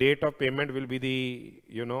 the date of payment will be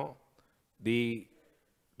the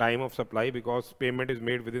time of supply, because payment is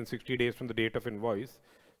made within 60 days from the date of invoice.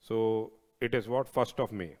 So it is what? 1st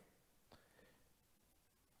of May.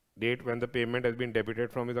 Date when the payment has been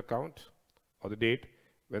debited from his account, or the date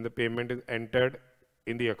when the payment is entered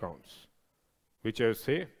in the accounts, which I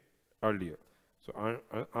say earlier. So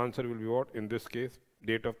answer will be what? In this case,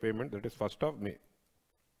 date of payment, that is 1st of May.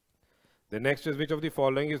 The next is, which of the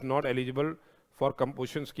following is not eligible for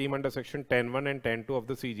composition scheme under section 10(1) and 10(2) of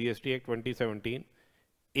the CGST Act 2017?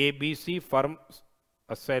 ABC firm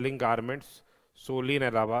selling garments solely in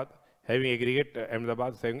Allahabad, having aggregate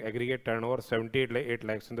turnover 78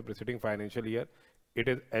 lakhs in the preceding financial year, it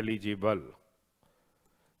is eligible.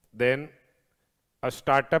 Then a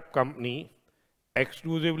startup company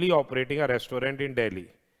exclusively operating a restaurant in Delhi,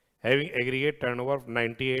 having aggregate turnover of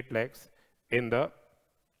 98 lakhs in the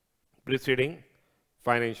preceding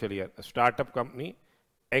financial year. A startup company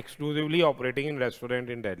exclusively operating in restaurant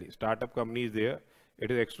in Delhi. Startup company is there. It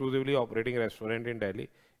is exclusively operating a restaurant in Delhi.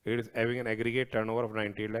 It is having an aggregate turnover of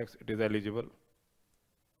 98 lakhs. It is eligible.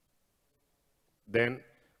 Then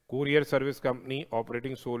courier service company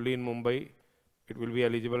operating solely in Mumbai, it will be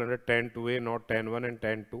eligible under 10(2)A, not 10(1) and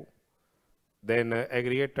 10(2). Then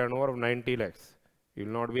aggregate turnover of 90 lakhs. You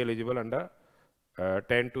will not be eligible under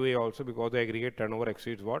 10(2)A also, because the aggregate turnover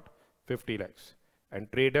exceeds what? 50 lakhs.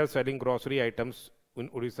 And traders selling grocery items in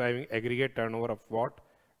Odisha having aggregate turnover of what?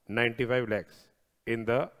 95 lakhs in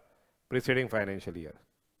the preceding financial year.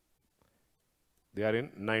 They are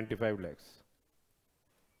in 95 lakhs.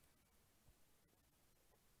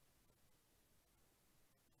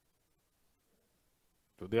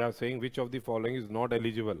 So they are saying which of the following is not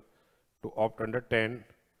eligible to opt under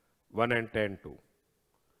 10(1) and 10(2).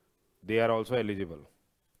 They are also eligible.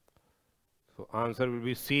 So answer will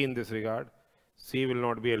be C in this regard. C will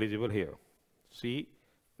not be eligible here. C,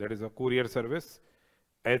 that is a courier service.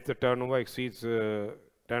 As the turnover exceeds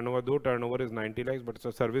turnover, though turnover is 90 lakhs, but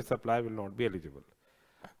the service supply will not be eligible.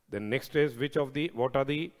 Then next is what are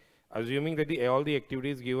the, assuming that all the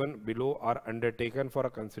activities given below are undertaken for a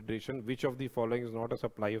consideration, which of the following is not a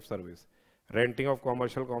supply of service? Renting of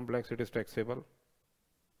commercial complex, it is taxable.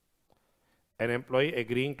 An employee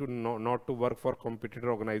agreeing to not to work for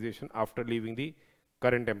competitor organization after leaving the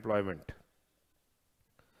current employment.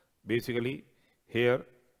 Basically, here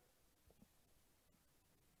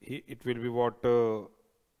it will be what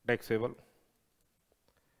taxable.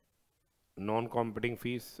 Non-competing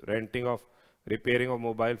fees, renting of, repairing of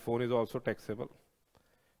mobile phone is also taxable.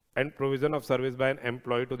 And provision of service by an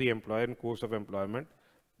employee to the employer in course of employment,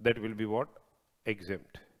 that will be what?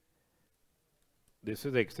 Exempt. This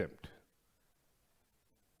is exempt.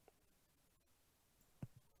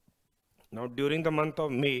 Now during the month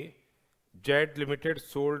of May, Z Limited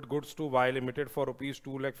sold goods to Y Limited for rupees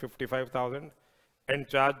 2,55,000 and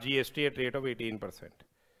charged GST at rate of 18%.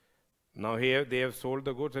 Now here they have sold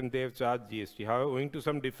the goods and they have charged GST. However, owing to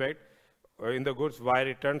some defect in the goods, Y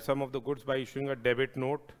returned some of the goods by issuing a debit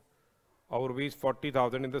note of rupees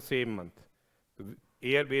 40,000 in the same month.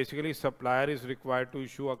 Here basically supplier is required to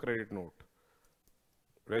issue a credit note.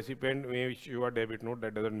 Recipient may issue a debit note,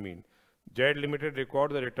 that doesn't mean. Z Limited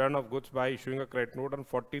record the return of goods by issuing a credit note on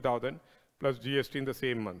 40,000 plus GST in the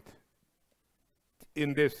same month.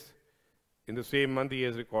 In the same month he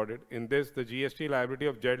has recorded. In this, the GST liability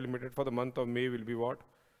of Z Limited for the month of May will be what?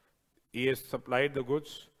 He has supplied the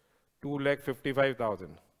goods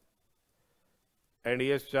 2,55,000 and he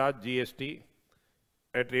has charged GST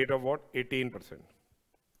at rate of what? 18%.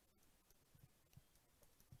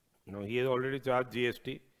 Now he has already charged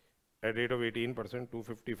GST at rate of 18%,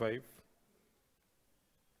 255.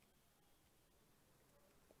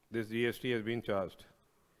 This GST has been charged.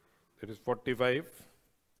 That is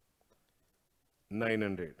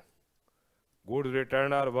 45,900. Goods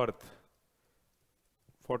returned are worth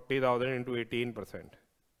 40,000 into 18%.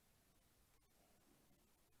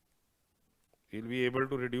 He'll be able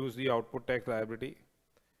to reduce the output tax liability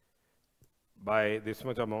by this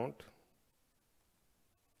much amount,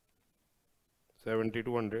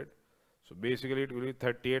 7,200. So basically it will be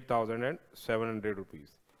 38,700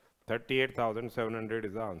 rupees. 38,700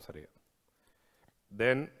 is the answer here.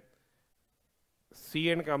 Then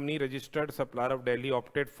C and Company, registered supplier of Delhi,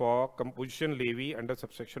 opted for composition levy under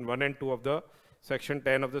subsection 1 and 2 of the section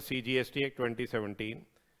 10 of the CGST Act 2017.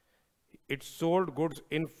 It sold goods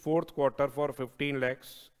in fourth quarter for 15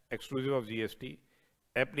 lakhs exclusive of GST.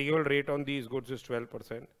 Applicable rate on these goods is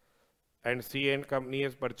 12%. And C and Company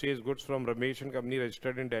has purchased goods from Ramesh and Company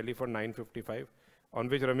registered in Delhi for 955, on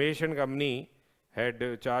which Ramesh and Company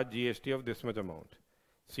had charged GST of this much amount.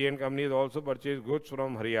 C and Company has also purchased goods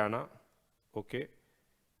from Haryana. Okay,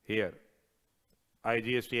 here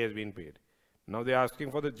IGST has been paid. Now they are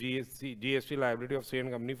asking for the GST liability of C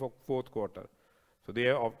and Company for fourth quarter. So they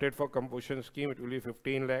have opted for composition scheme. It will be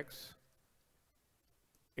 15 lakhs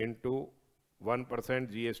into 1%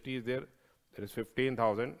 GST is there. There is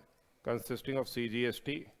 15,000 consisting of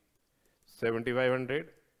CGST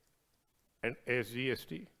 7,500 and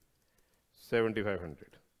SGST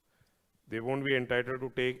 7,500. They won't be entitled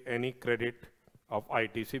to take any credit of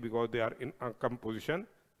ITC because they are in a composition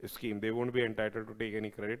scheme. They won't be entitled to take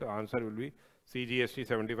any credit. The answer will be CGST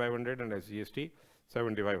 7,500 and SGST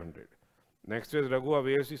 7,500. Next is Raghu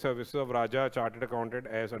avails the services of Raja Chartered Accountant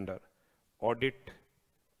as under audit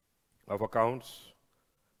of accounts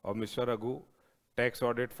of Mr. Raghu, tax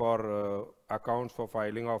audit for accounts for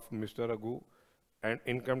filing of Mr. Raghu, and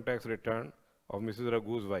income tax return of Mrs.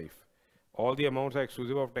 Raghu's wife. All the amounts are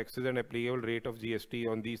exclusive of taxes and applicable rate of GST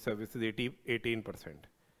on these services 18%.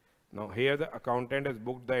 Now here the accountant has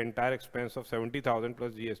booked the entire expense of 70,000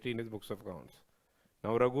 plus GST in his books of accounts.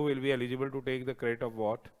 Now Raghu will be eligible to take the credit of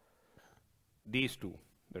what? These two,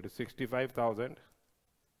 that is 65,000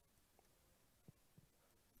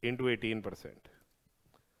 into 18%.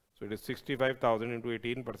 So it is 65,000 into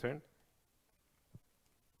 18%,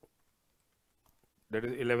 that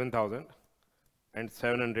is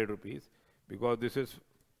 11,700 rupees, because this is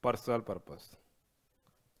personal purpose.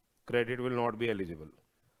 Credit will not be eligible.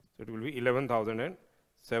 So it will be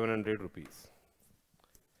 11,700 rupees.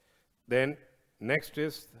 Then next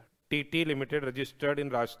is TT Limited, registered in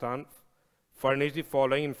Rajasthan, furnished the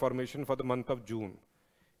following information for the month of June.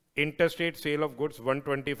 Interstate sale of goods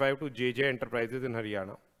 125 to JJ Enterprises in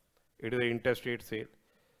Haryana. It is an interstate sale.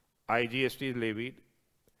 IGST is levied.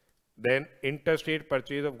 Then interstate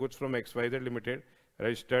purchase of goods from XYZ Limited,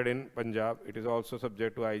 registered in Punjab, it is also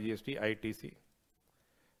subject to IGST, ITC.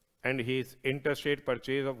 And his interstate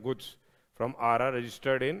purchase of goods from RR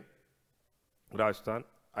registered in Rajasthan,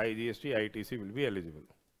 IGST, ITC will be eligible.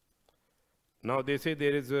 Now they say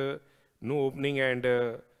there is no opening and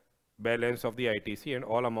balance of the ITC, and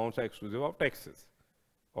all amounts are exclusive of taxes.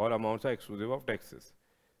 All amounts are exclusive of taxes.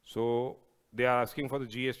 So they are asking for the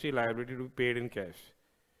GST liability to be paid in cash.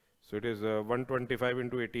 So it is 125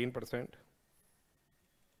 into 18%.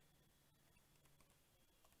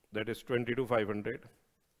 That is 22,500.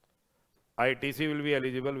 ITC will be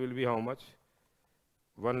eligible, will be how much?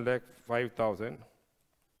 1,05,000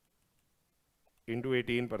 into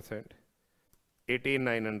 18%,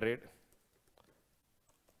 18,900.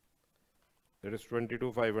 That is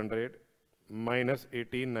 22,500 minus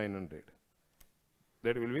 18,900.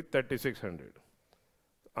 That will be 3,600.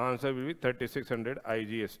 Answer will be 3,600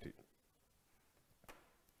 IGST.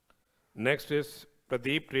 Next is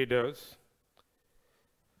Pradeep Traders.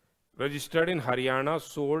 Registered in Haryana,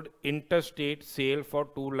 sold interstate sale for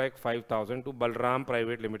 2,05,000 to Balram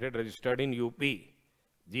Private Limited, registered in UP.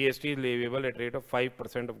 GST is leviable at rate of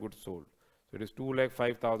 5% of goods sold. So it is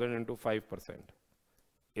 2,05,000 into 5%.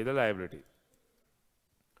 Is the liability.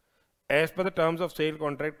 As per the terms of sale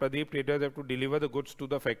contract, Pradeep Traders have to deliver the goods to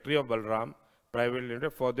the factory of Balram Private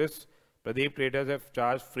Limited. For this, Pradeep Traders have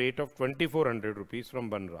charged freight of 2,400 rupees from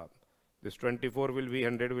Balram. This 24 will be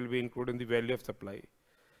 100 will be included in the value of supply.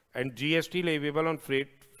 And GST leviable on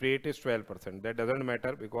freight is 12%. That doesn't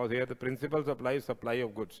matter because here the principal supply is supply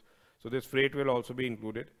of goods. So this freight will also be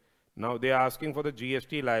included. Now they are asking for the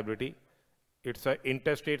GST liability. It's an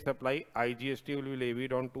interstate supply. IGST will be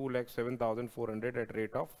levied on 2,07,400 at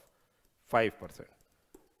rate of 5%.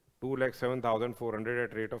 2,07,400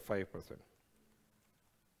 at rate of 5%.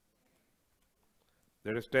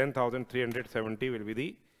 That is 10,370 will be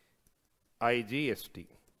the IGST.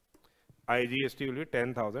 IGST will be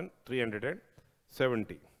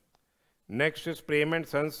 10,370. Next is Prem &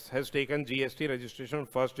 Sons has taken GST registration on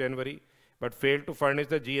 1st January but failed to furnish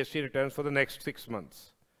the GST returns for the next 6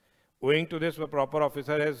 months. Owing to this, the proper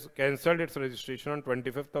officer has cancelled its registration on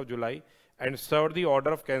 25th of July and served the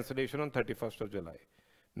order of cancellation on 31st of July.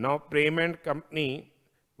 Now Prem & Company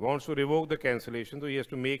wants to revoke the cancellation, so he has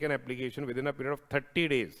to make an application within a period of 30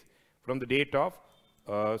 days from the date of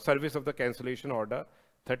service of the cancellation order.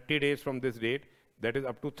 30 days from this date, that is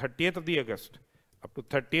up to 30th of the August. Up to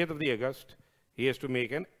 30th of the August, he has to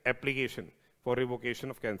make an application for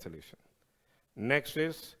revocation of cancellation. Next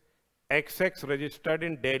is XX registered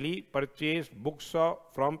in Delhi purchased books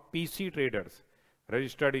from PC Traders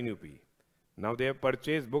registered in UP. Now they have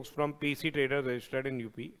purchased books from PC Traders registered in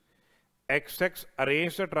UP. XX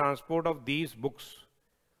arranged the transport of these books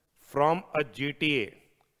from a GTA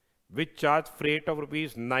which charged freight of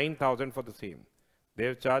rupees 9,000 for the same. They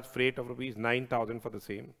have charged freight of rupees 9,000 for the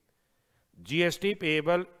same. GST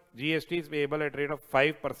is payable at rate of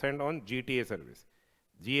 5% on GTA service.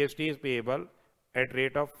 GST is payable at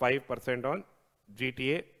rate of 5% on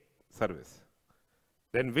GTA service.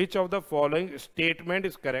 Then which of the following statement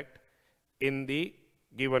is correct in the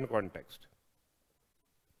given context?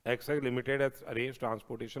 XX Limited has arranged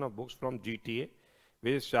transportation of books from GTA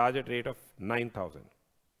which is charged at rate of 9,000.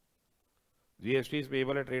 GST is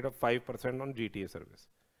payable at rate of 5% on GTA service.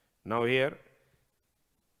 Now here,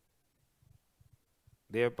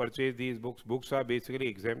 they have purchased these books. Books are basically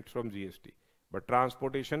exempt from GST. But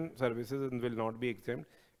transportation services will not be exempt.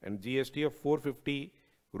 And GST of 450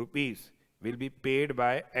 rupees will be paid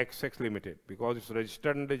by XX Limited. Because it's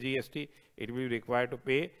registered under GST, it will be required to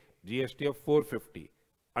pay GST of 450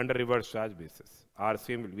 under reverse charge basis.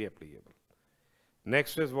 RCM will be applicable.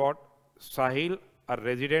 Next is what? Sahil, a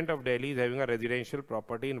resident of Delhi, is having a residential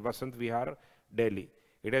property in Vasant Vihar, Delhi.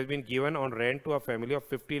 It has been given on rent to a family of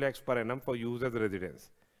 50 lakhs per annum for use as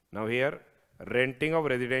residence. Now here, renting of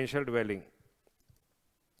residential dwelling.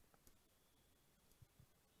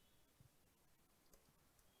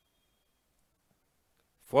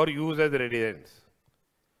 For use as residence.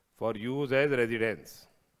 For use as residence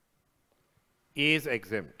is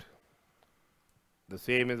exempt. The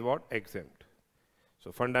same is what? Exempt.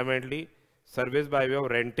 So fundamentally, service by way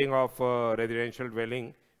of renting of residential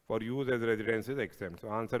dwelling for use as residence is exempt. So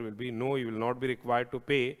answer will be no, you will not be required to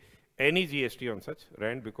pay any GST on such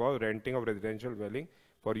rent because renting of residential dwelling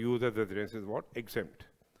for use as residence is what? Exempt.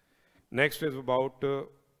 Next is about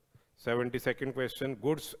 72nd question.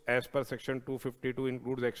 Goods as per section 252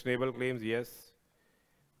 includes actionable claims. Yes.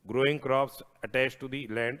 Growing crops attached to the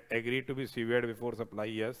land agreed to be severed before supply.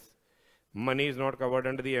 Yes. Money is not covered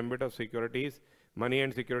under the ambit of securities. Money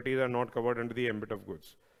and securities are not covered under the ambit of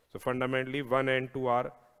goods. So fundamentally 1 and 2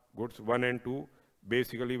 are goods. 1 and 2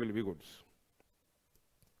 basically will be goods.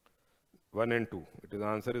 1 and 2. It is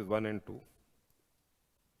answer is 1 and 2.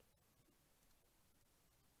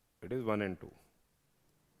 It is 1 and 2.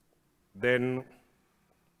 Then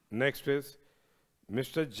next is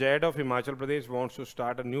Mr. Jed of Himachal Pradesh wants to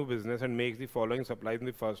start a new business and makes the following supplies in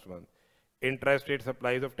the first one. Intrastate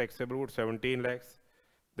supplies of taxable goods 17 lakhs,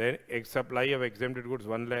 then supply of exempted goods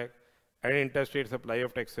 1 lakh, and interstate supply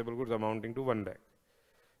of taxable goods amounting to 1 lakh.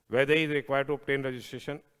 Whether he is required to obtain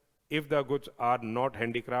registration if the goods are not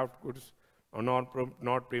handicraft goods or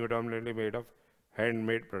not predominantly made of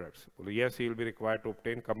handmade products. Well, yes, he will be required to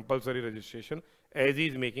obtain compulsory registration as he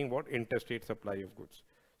is making what? Interstate supply of goods.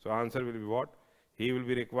 So answer will be what? He will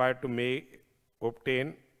be required to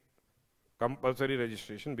obtain compulsory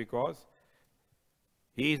registration because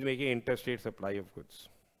he is making interstate supply of goods.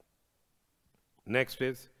 Next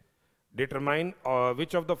is determine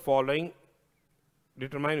which of the following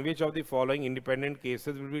independent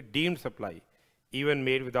cases will be deemed supply even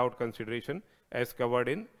made without consideration as covered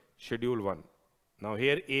in Schedule 1. Now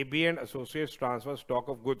here AB and Associates transfer stock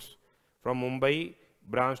of goods from Mumbai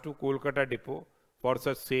branch to Kolkata depot for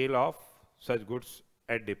such sale of such goods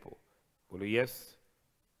at depot. Well, yes,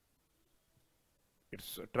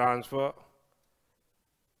 it's a transfer,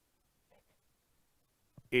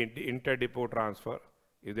 inter-depot transfer.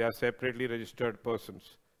 If they are separately registered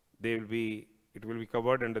persons, it will be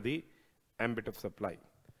covered under the ambit of supply.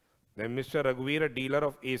 Then Mr. Raghuveer, a dealer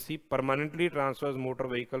of AC, permanently transfers motor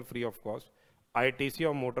vehicle free of cost. ITC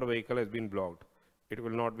of motor vehicle has been blocked. It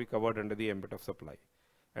will not be covered under the ambit of supply.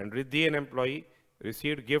 And Riddhi, an employee,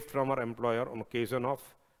 received gift from her employer on occasion of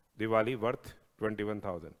Diwali worth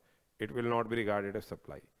 21,000. It will not be regarded as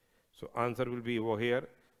supply. So answer will be over here.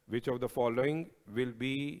 Which of the following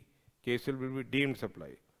cases will be deemed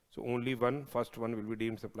supply? So only first one will be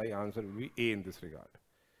deemed supply. Answer will be A in this regard.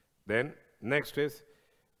 Then next is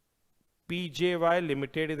PJY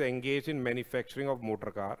Limited is engaged in manufacturing of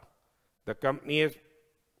motor car. The company has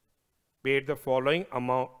paid the following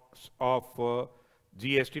amounts of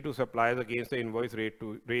GST to suppliers against the invoice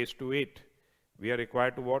raised to 8. We are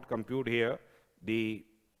required to what? Compute here the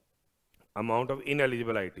amount of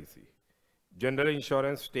ineligible ITC. General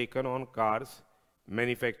insurance taken on cars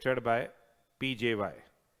manufactured by PJY.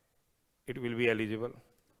 It will be eligible.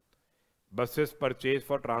 Buses purchased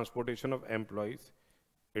for transportation of employees.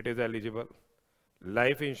 It is eligible.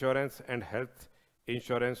 Life insurance and health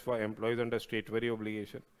insurance for employees under statutory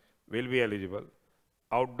obligation will be eligible.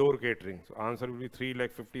 Outdoor catering. So answer will be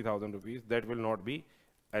 3,50,000 rupees. That will not be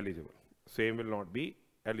eligible. Same will not be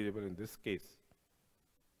eligible in this case.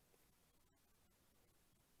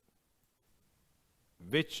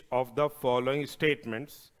 Which of the following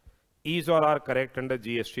statements is or are correct under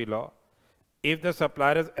GST law? If the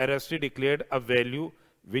supplier has erroneously declared a value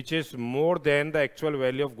which is more than the actual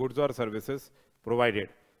value of goods or services provided,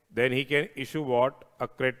 then he can issue what? A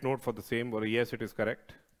credit note for the same. Or yes, it is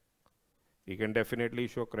correct. He can definitely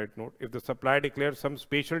issue a credit note. If the supplier declares some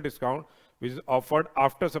special discount which is offered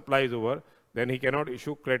after supply is over, then he cannot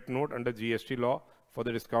issue credit note under GST law for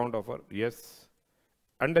the discount offer. Yes.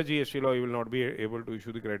 Under GST law, he will not be able to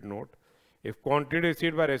issue the credit note. If quantity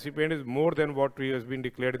received by recipient is more than what has been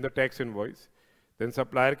declared in the tax invoice, then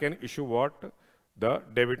supplier can issue what? The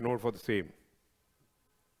debit note for the same.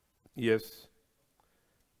 Yes.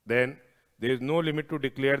 Then there is no limit to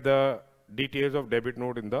declare the details of debit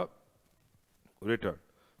note in the return.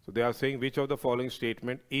 So they are saying which of the following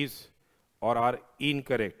statement is or are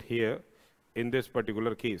incorrect here in this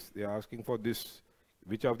particular case. They are asking for this.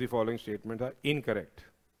 Which of the following statements are incorrect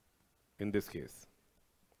in this case?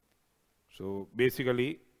 So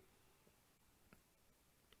basically,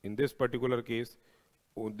 in this particular case,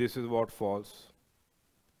 this is what false.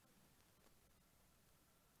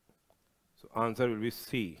 So answer will be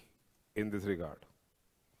C in this regard.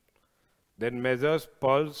 Then Mrs.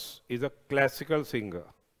 Pearls is a classical singer.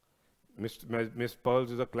 Miss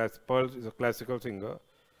Pearls is a classical singer.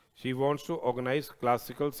 She wants to organize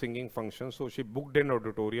classical singing functions, so she booked an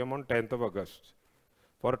auditorium on 10th of August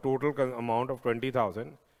for a total amount of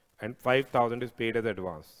 20,000 and 5,000 is paid as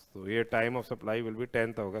advance. So here time of supply will be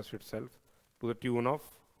 10th August itself to the tune of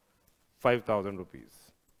 5,000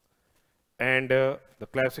 rupees. And the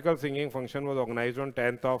classical singing function was organized on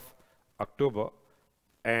 10th of October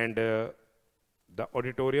and the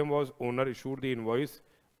auditorium was owner issued the invoice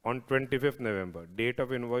on 25th November. Date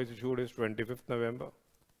of invoice issued is 25th November.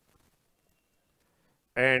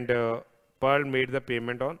 And Pearl made the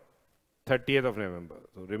payment on 30th of November.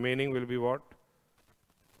 So remaining will be what?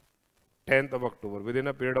 10th of October. Within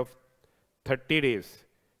a period of 30 days,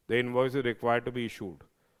 the invoice is required to be issued.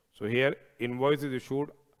 So here invoice is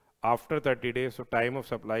issued after 30 days, so time of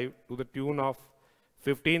supply to the tune of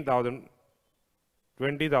 15,000,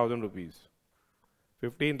 20,000 rupees.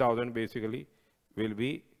 15,000 basically will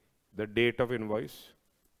be the date of invoice,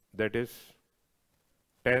 that is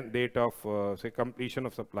date of say completion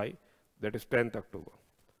of supply, that is 10th October.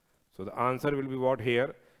 So the answer will be what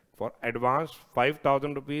here? For advance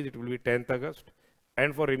 5,000 rupees, it will be 10th August,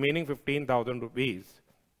 and for remaining 15,000 rupees,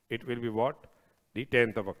 it will be what? The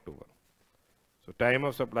 10th of October. So time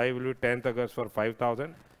of supply will be 10th August for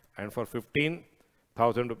 5,000, and for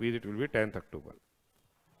 15,000 rupees, it will be 10th October.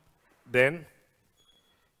 Then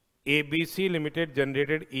ABC Limited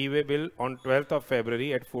generated e-way bill on 12th of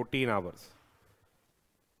February at 14 hours.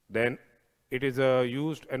 Then it is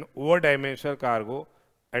used an over-dimensional cargo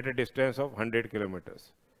at a distance of 100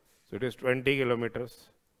 kilometers. So it is 20 kilometers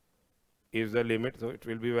is the limit, so it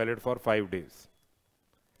will be valid for 5 days.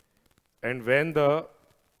 And when the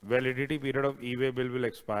validity period of e-way bill will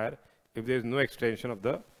expire, if there is no extension of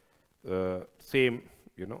the same,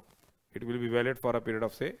 it will be valid for a period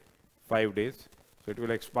of say 5 days. So it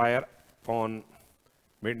will expire on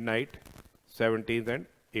midnight, 17th and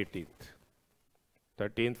 18th,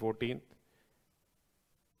 13th, 14th,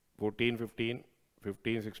 14, 15,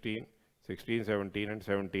 15, 16, 16, 17 and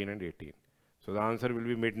 17 and 18. So the answer will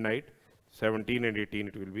be midnight, 17 and 18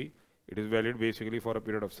 it will be. It is valid basically for a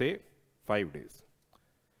period of say 5 days.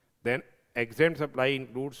 Then exempt supply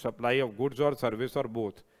includes supply of goods or service or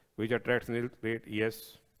both, which attracts nil rate,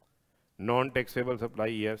 yes. Non-taxable supply,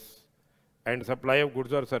 yes. And supply of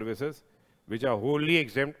goods or services which are wholly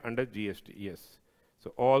exempt under GST, yes.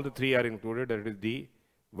 So all the three are included, that is D,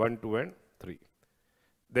 1, 2 and 3.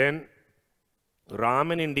 Then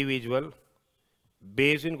Ram, an individual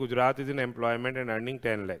based in Gujarat, is in employment and earning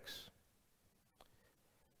 10 lakhs.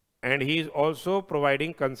 And he is also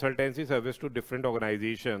providing consultancy service to different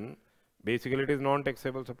organizations. Basically, it is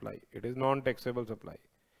non-taxable supply. It is non-taxable supply.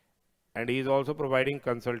 And he is also providing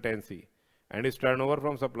consultancy. And his turnover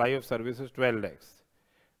from supply of services 12 lakhs.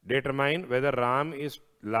 Determine whether Ram is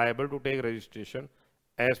liable to take registration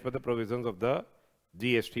as per the provisions of the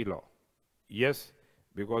GST law. Yes,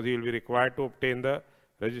 because he will be required to obtain the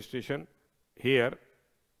registration here.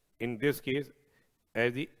 In this case,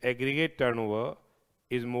 as the aggregate turnover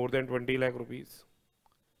is more than 20 lakh rupees.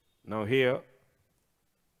 Now here,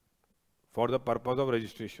 for the purpose of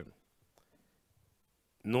registration,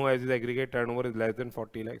 no, as the aggregate turnover is less than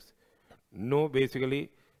 40 lakhs. No, basically,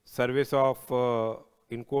 service of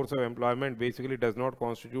in course of employment basically does not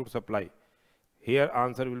constitute supply. Here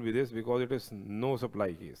answer will be this, because it is no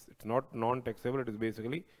supply case. It's not non-taxable, it is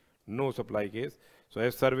basically no supply case. So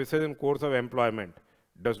as services in course of employment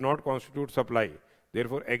does not constitute supply,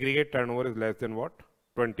 therefore aggregate turnover is less than what?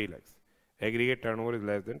 20 lakhs. Aggregate turnover is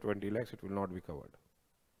less than 20 lakhs, it will not be covered.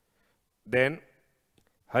 Then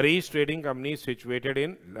Harish Trading Company is situated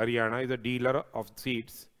in Haryana, is a dealer of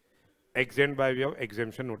seeds exempt by way of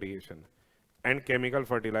exemption notification and chemical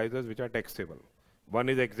fertilizers which are taxable. One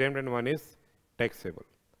is exempt and one is taxable.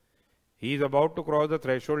 He is about to cross the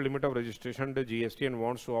threshold limit of registration under GST and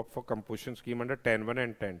wants to opt for composition scheme under 10.1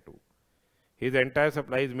 and 10.2. His entire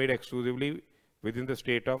supply is made exclusively within the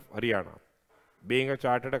state of Haryana. Being a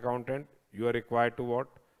chartered accountant, you are required to what?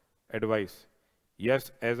 Advise.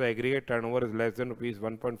 Yes, as the aggregate turnover is less than rupees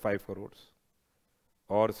 1.5 crores.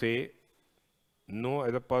 Or say, no,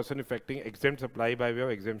 as a person effecting exempt supply by way of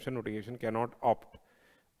exemption notification cannot opt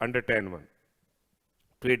under 10.1.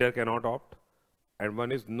 Trader cannot opt. And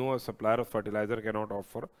one is no, a supplier of fertilizer cannot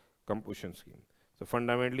opt for composition scheme. So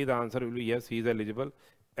fundamentally the answer will be yes, he is eligible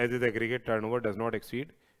as his aggregate turnover does not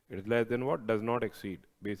exceed. It is less than what? Does not exceed.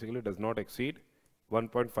 Basically does not exceed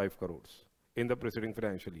 1.5 crores in the preceding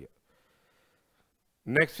financial year.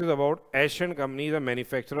 Next is about Asian Company, is a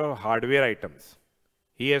manufacturer of hardware items.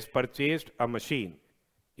 He has purchased a machine.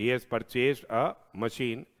 He has purchased a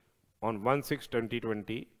machine on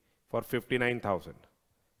 1/6/2020 for 59,000.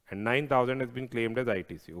 And 9,000 has been claimed as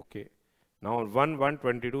ITC. Okay. Now on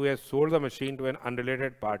 1/1/22 he has sold the machine to an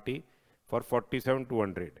unrelated party for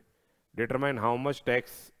 47,200. Determine how much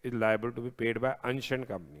tax is liable to be paid by Asian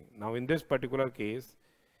Company. Now in this particular case,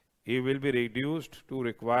 he will be reduced to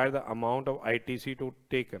require the amount of ITC to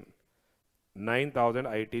taken. 9,000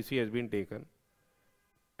 ITC has been taken,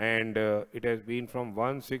 and it has been from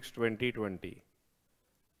 1/6/2020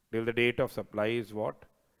 till the date of supply is what?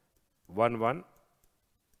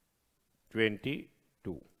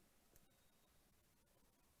 1/1/22.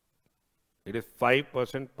 It is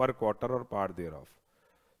 5% per quarter or part thereof.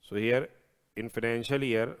 So here in financial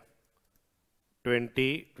year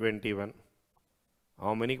 2021,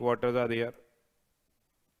 how many quarters are there?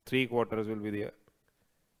 3 quarters will be there.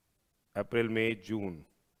 April, May, June.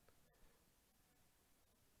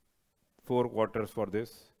 4 quarters for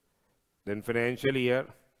this. Then financial year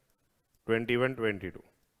 21-22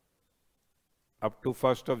 up to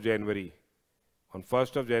 1st of January. On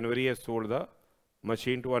 1st of January, he has sold the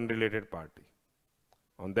machine to unrelated party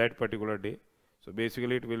on that particular day. So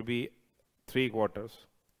basically it will be 3 quarters.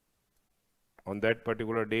 On that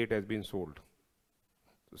particular day it has been sold.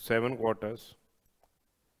 So 7 quarters,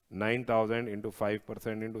 9,000 into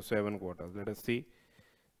 5% into 7 quarters. Let us see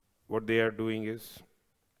what they are doing is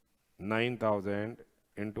 9,000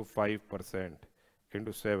 into 5%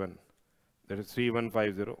 into 7. That is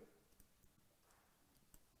 3150.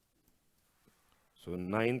 So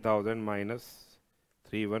 9,000 minus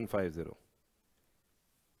 3150.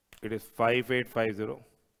 It is 5850,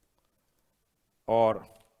 or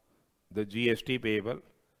the GST payable,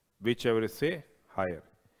 whichever is say higher.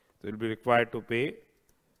 They will be required to pay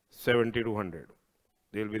 7,200.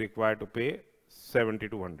 They will be required to pay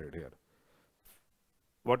 7,200 here.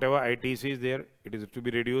 Whatever ITC is there, it is to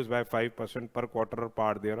be reduced by 5% per quarter or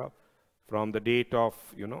part thereof from the date of,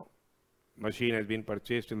 machine has been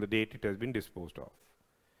purchased till the date it has been disposed of.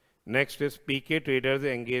 Next is PK traders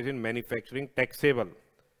engaged in manufacturing taxable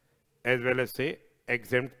as well as say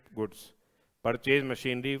exempt goods. Purchase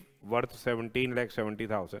machinery worth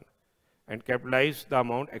 17,70,000 and capitalized the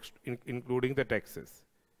amount including the taxes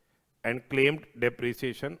and claimed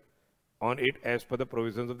depreciation on it as per the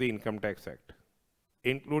provisions of the Income Tax Act.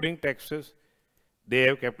 Including taxes, they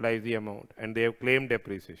have capitalized the amount and they have claimed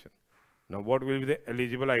depreciation. Now what will be the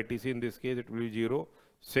eligible ITC in this case? It will be 0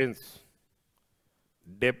 since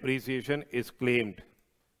depreciation is claimed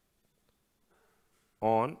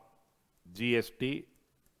on GST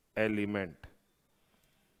element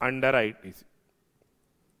under ITC,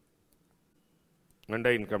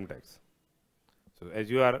 under income tax. So as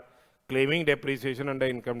you are claiming depreciation under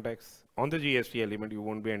income tax on the GST element, you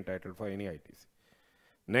won't be entitled for any ITC.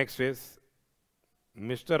 Next is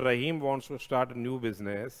Mr. Rahim wants to start a new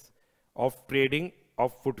business of trading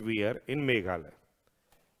of footwear in Meghalaya.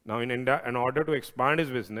 Now in order to expand his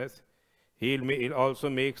business, he'll also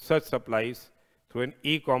make such supplies through an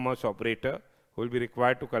e-commerce operator who will be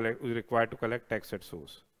required to collect tax at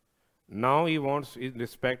source. Now he wants, in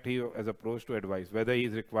respect, he has approached to advise whether he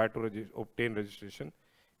is required to obtain registration.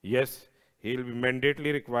 Yes, he will be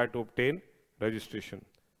mandatorily required to obtain registration,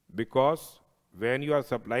 because when you are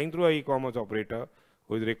supplying through an e-commerce operator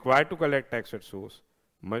who is required to collect tax at source,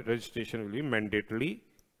 registration will be mandatorily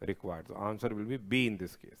required. The answer will be B in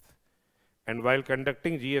this case. And while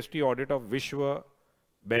conducting GST audit of Vishwa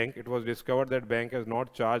Bank, it was discovered that bank has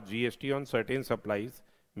not charged GST on certain supplies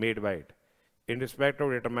made by it. In respect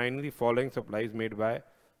of determining the following supplies made by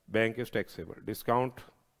bank is taxable: discount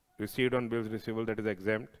received on bills receivable, that is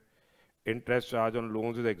exempt; interest charge on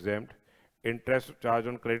loans is exempt; interest charge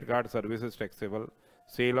on credit card service is taxable;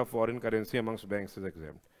 sale of foreign currency amongst banks is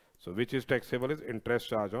exempt. So which is taxable is interest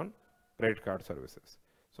charge on credit card services.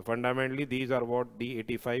 So fundamentally these are what the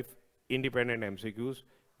 85 independent MCQs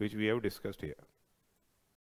which we have discussed here.